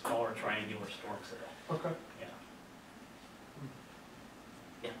it was a smaller triangular storm sail, Okay. yeah.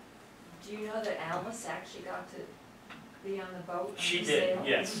 Do you know that Alice actually got to be on the boat? She and did, sail?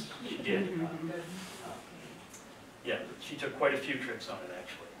 yes, she did. Good. Yeah, she took quite a few trips on it,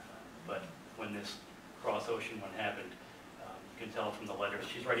 actually. But when this cross-ocean one happened, you can tell from the letters,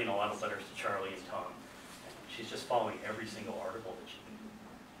 she's writing a lot of letters to Charlie and Tom. She's just following every single article that she can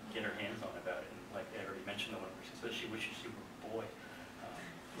get her hands on about it. And like I already mentioned, the one where she says she wishes she were a boy.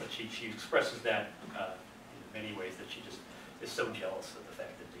 But she expresses that in many ways, that she just is so jealous of the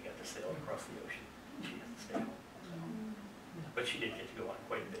fact that they got to sail across the ocean. She has to stay home. So. But she did get to go on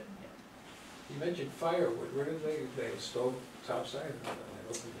quite a bit. Yeah. You mentioned firewood. Where did they have stove topside on an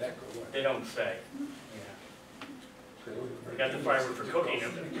open deck or what? They don't say. Yeah. So They got the firewood for cooking,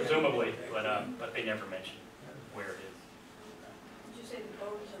 presumably, but they never mention where it is. Did you say the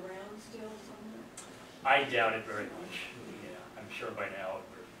boat is around still somewhere? I doubt it very much. Yeah, I'm sure by now it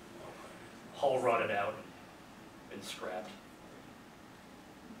would hull rotted out and been scrapped.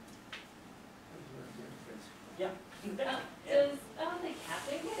 Yeah. Does the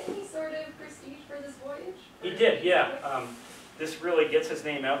captain get any sort of prestige for this voyage? He did, yeah. This really gets his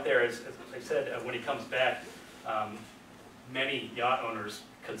name out there. As I said, when he comes back, many yacht owners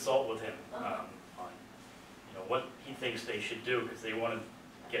consult with him on what he thinks they should do, because they want to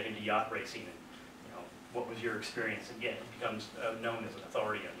get into yacht racing. And what was your experience? And yeah, he becomes known as an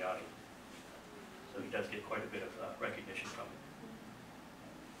authority on yachting. So he does get quite a bit of recognition from it.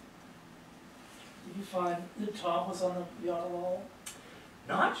 Did you find that Tom was on the yacht at all?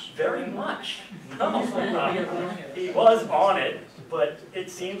 Not very much, no. He was on it, but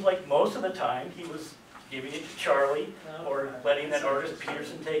it seems like most of the time he was giving it to Charlie or letting that artist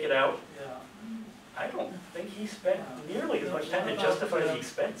Peterson take it out. Yeah. I don't think he spent nearly as much time to justify the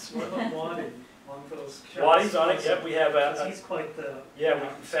expense. What about Waddy? One for those Waddy's on it, yep, we have Because he's quite the... yeah,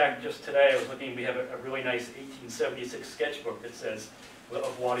 in fact, just today I was looking, we have a really nice 1876 sketchbook that says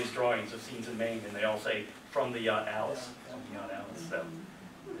of Waddy's drawings of scenes in Maine, and they all say, "From the Yacht Alice." So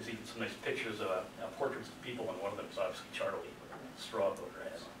there's even some nice pictures of portraits of people, and one of them is obviously Charlie, with a straw boat or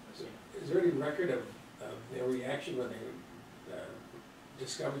hat on. Is there any record of their reaction when they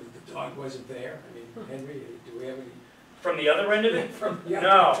discovered that the dog wasn't there? I mean, Henry, do we have any? From the other end of it? Yeah.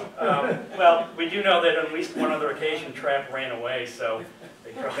 No. Well, we do know that on at least one other occasion, Trap ran away, so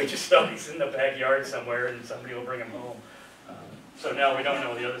they probably just thought he's in the backyard somewhere and somebody will bring him home. So no, we don't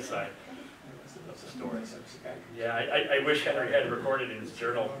know the other side of the story. Yeah, I wish Henry had recorded in his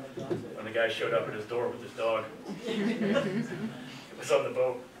journal when the guy showed up at his door with his dog. It was on the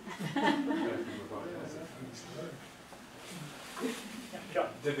boat. John?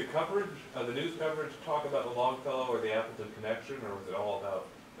 Did the coverage, the news coverage, talk about the Longfellow or the Appleton connection, or was it all about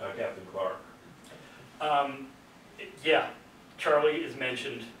Captain Clark? Yeah, Charlie is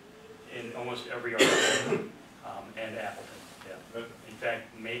mentioned in almost every article, and Appleton. Yeah. In fact,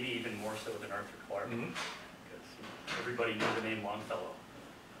 maybe even more so than Arthur Clark, because everybody knew the name Longfellow.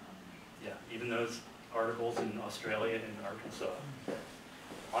 Yeah, even those articles in Australia and Arkansas.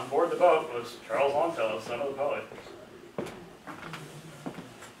 On board the boat was Charles Longfellow, son of the poet.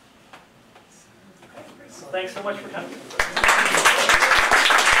 Thanks so much for coming.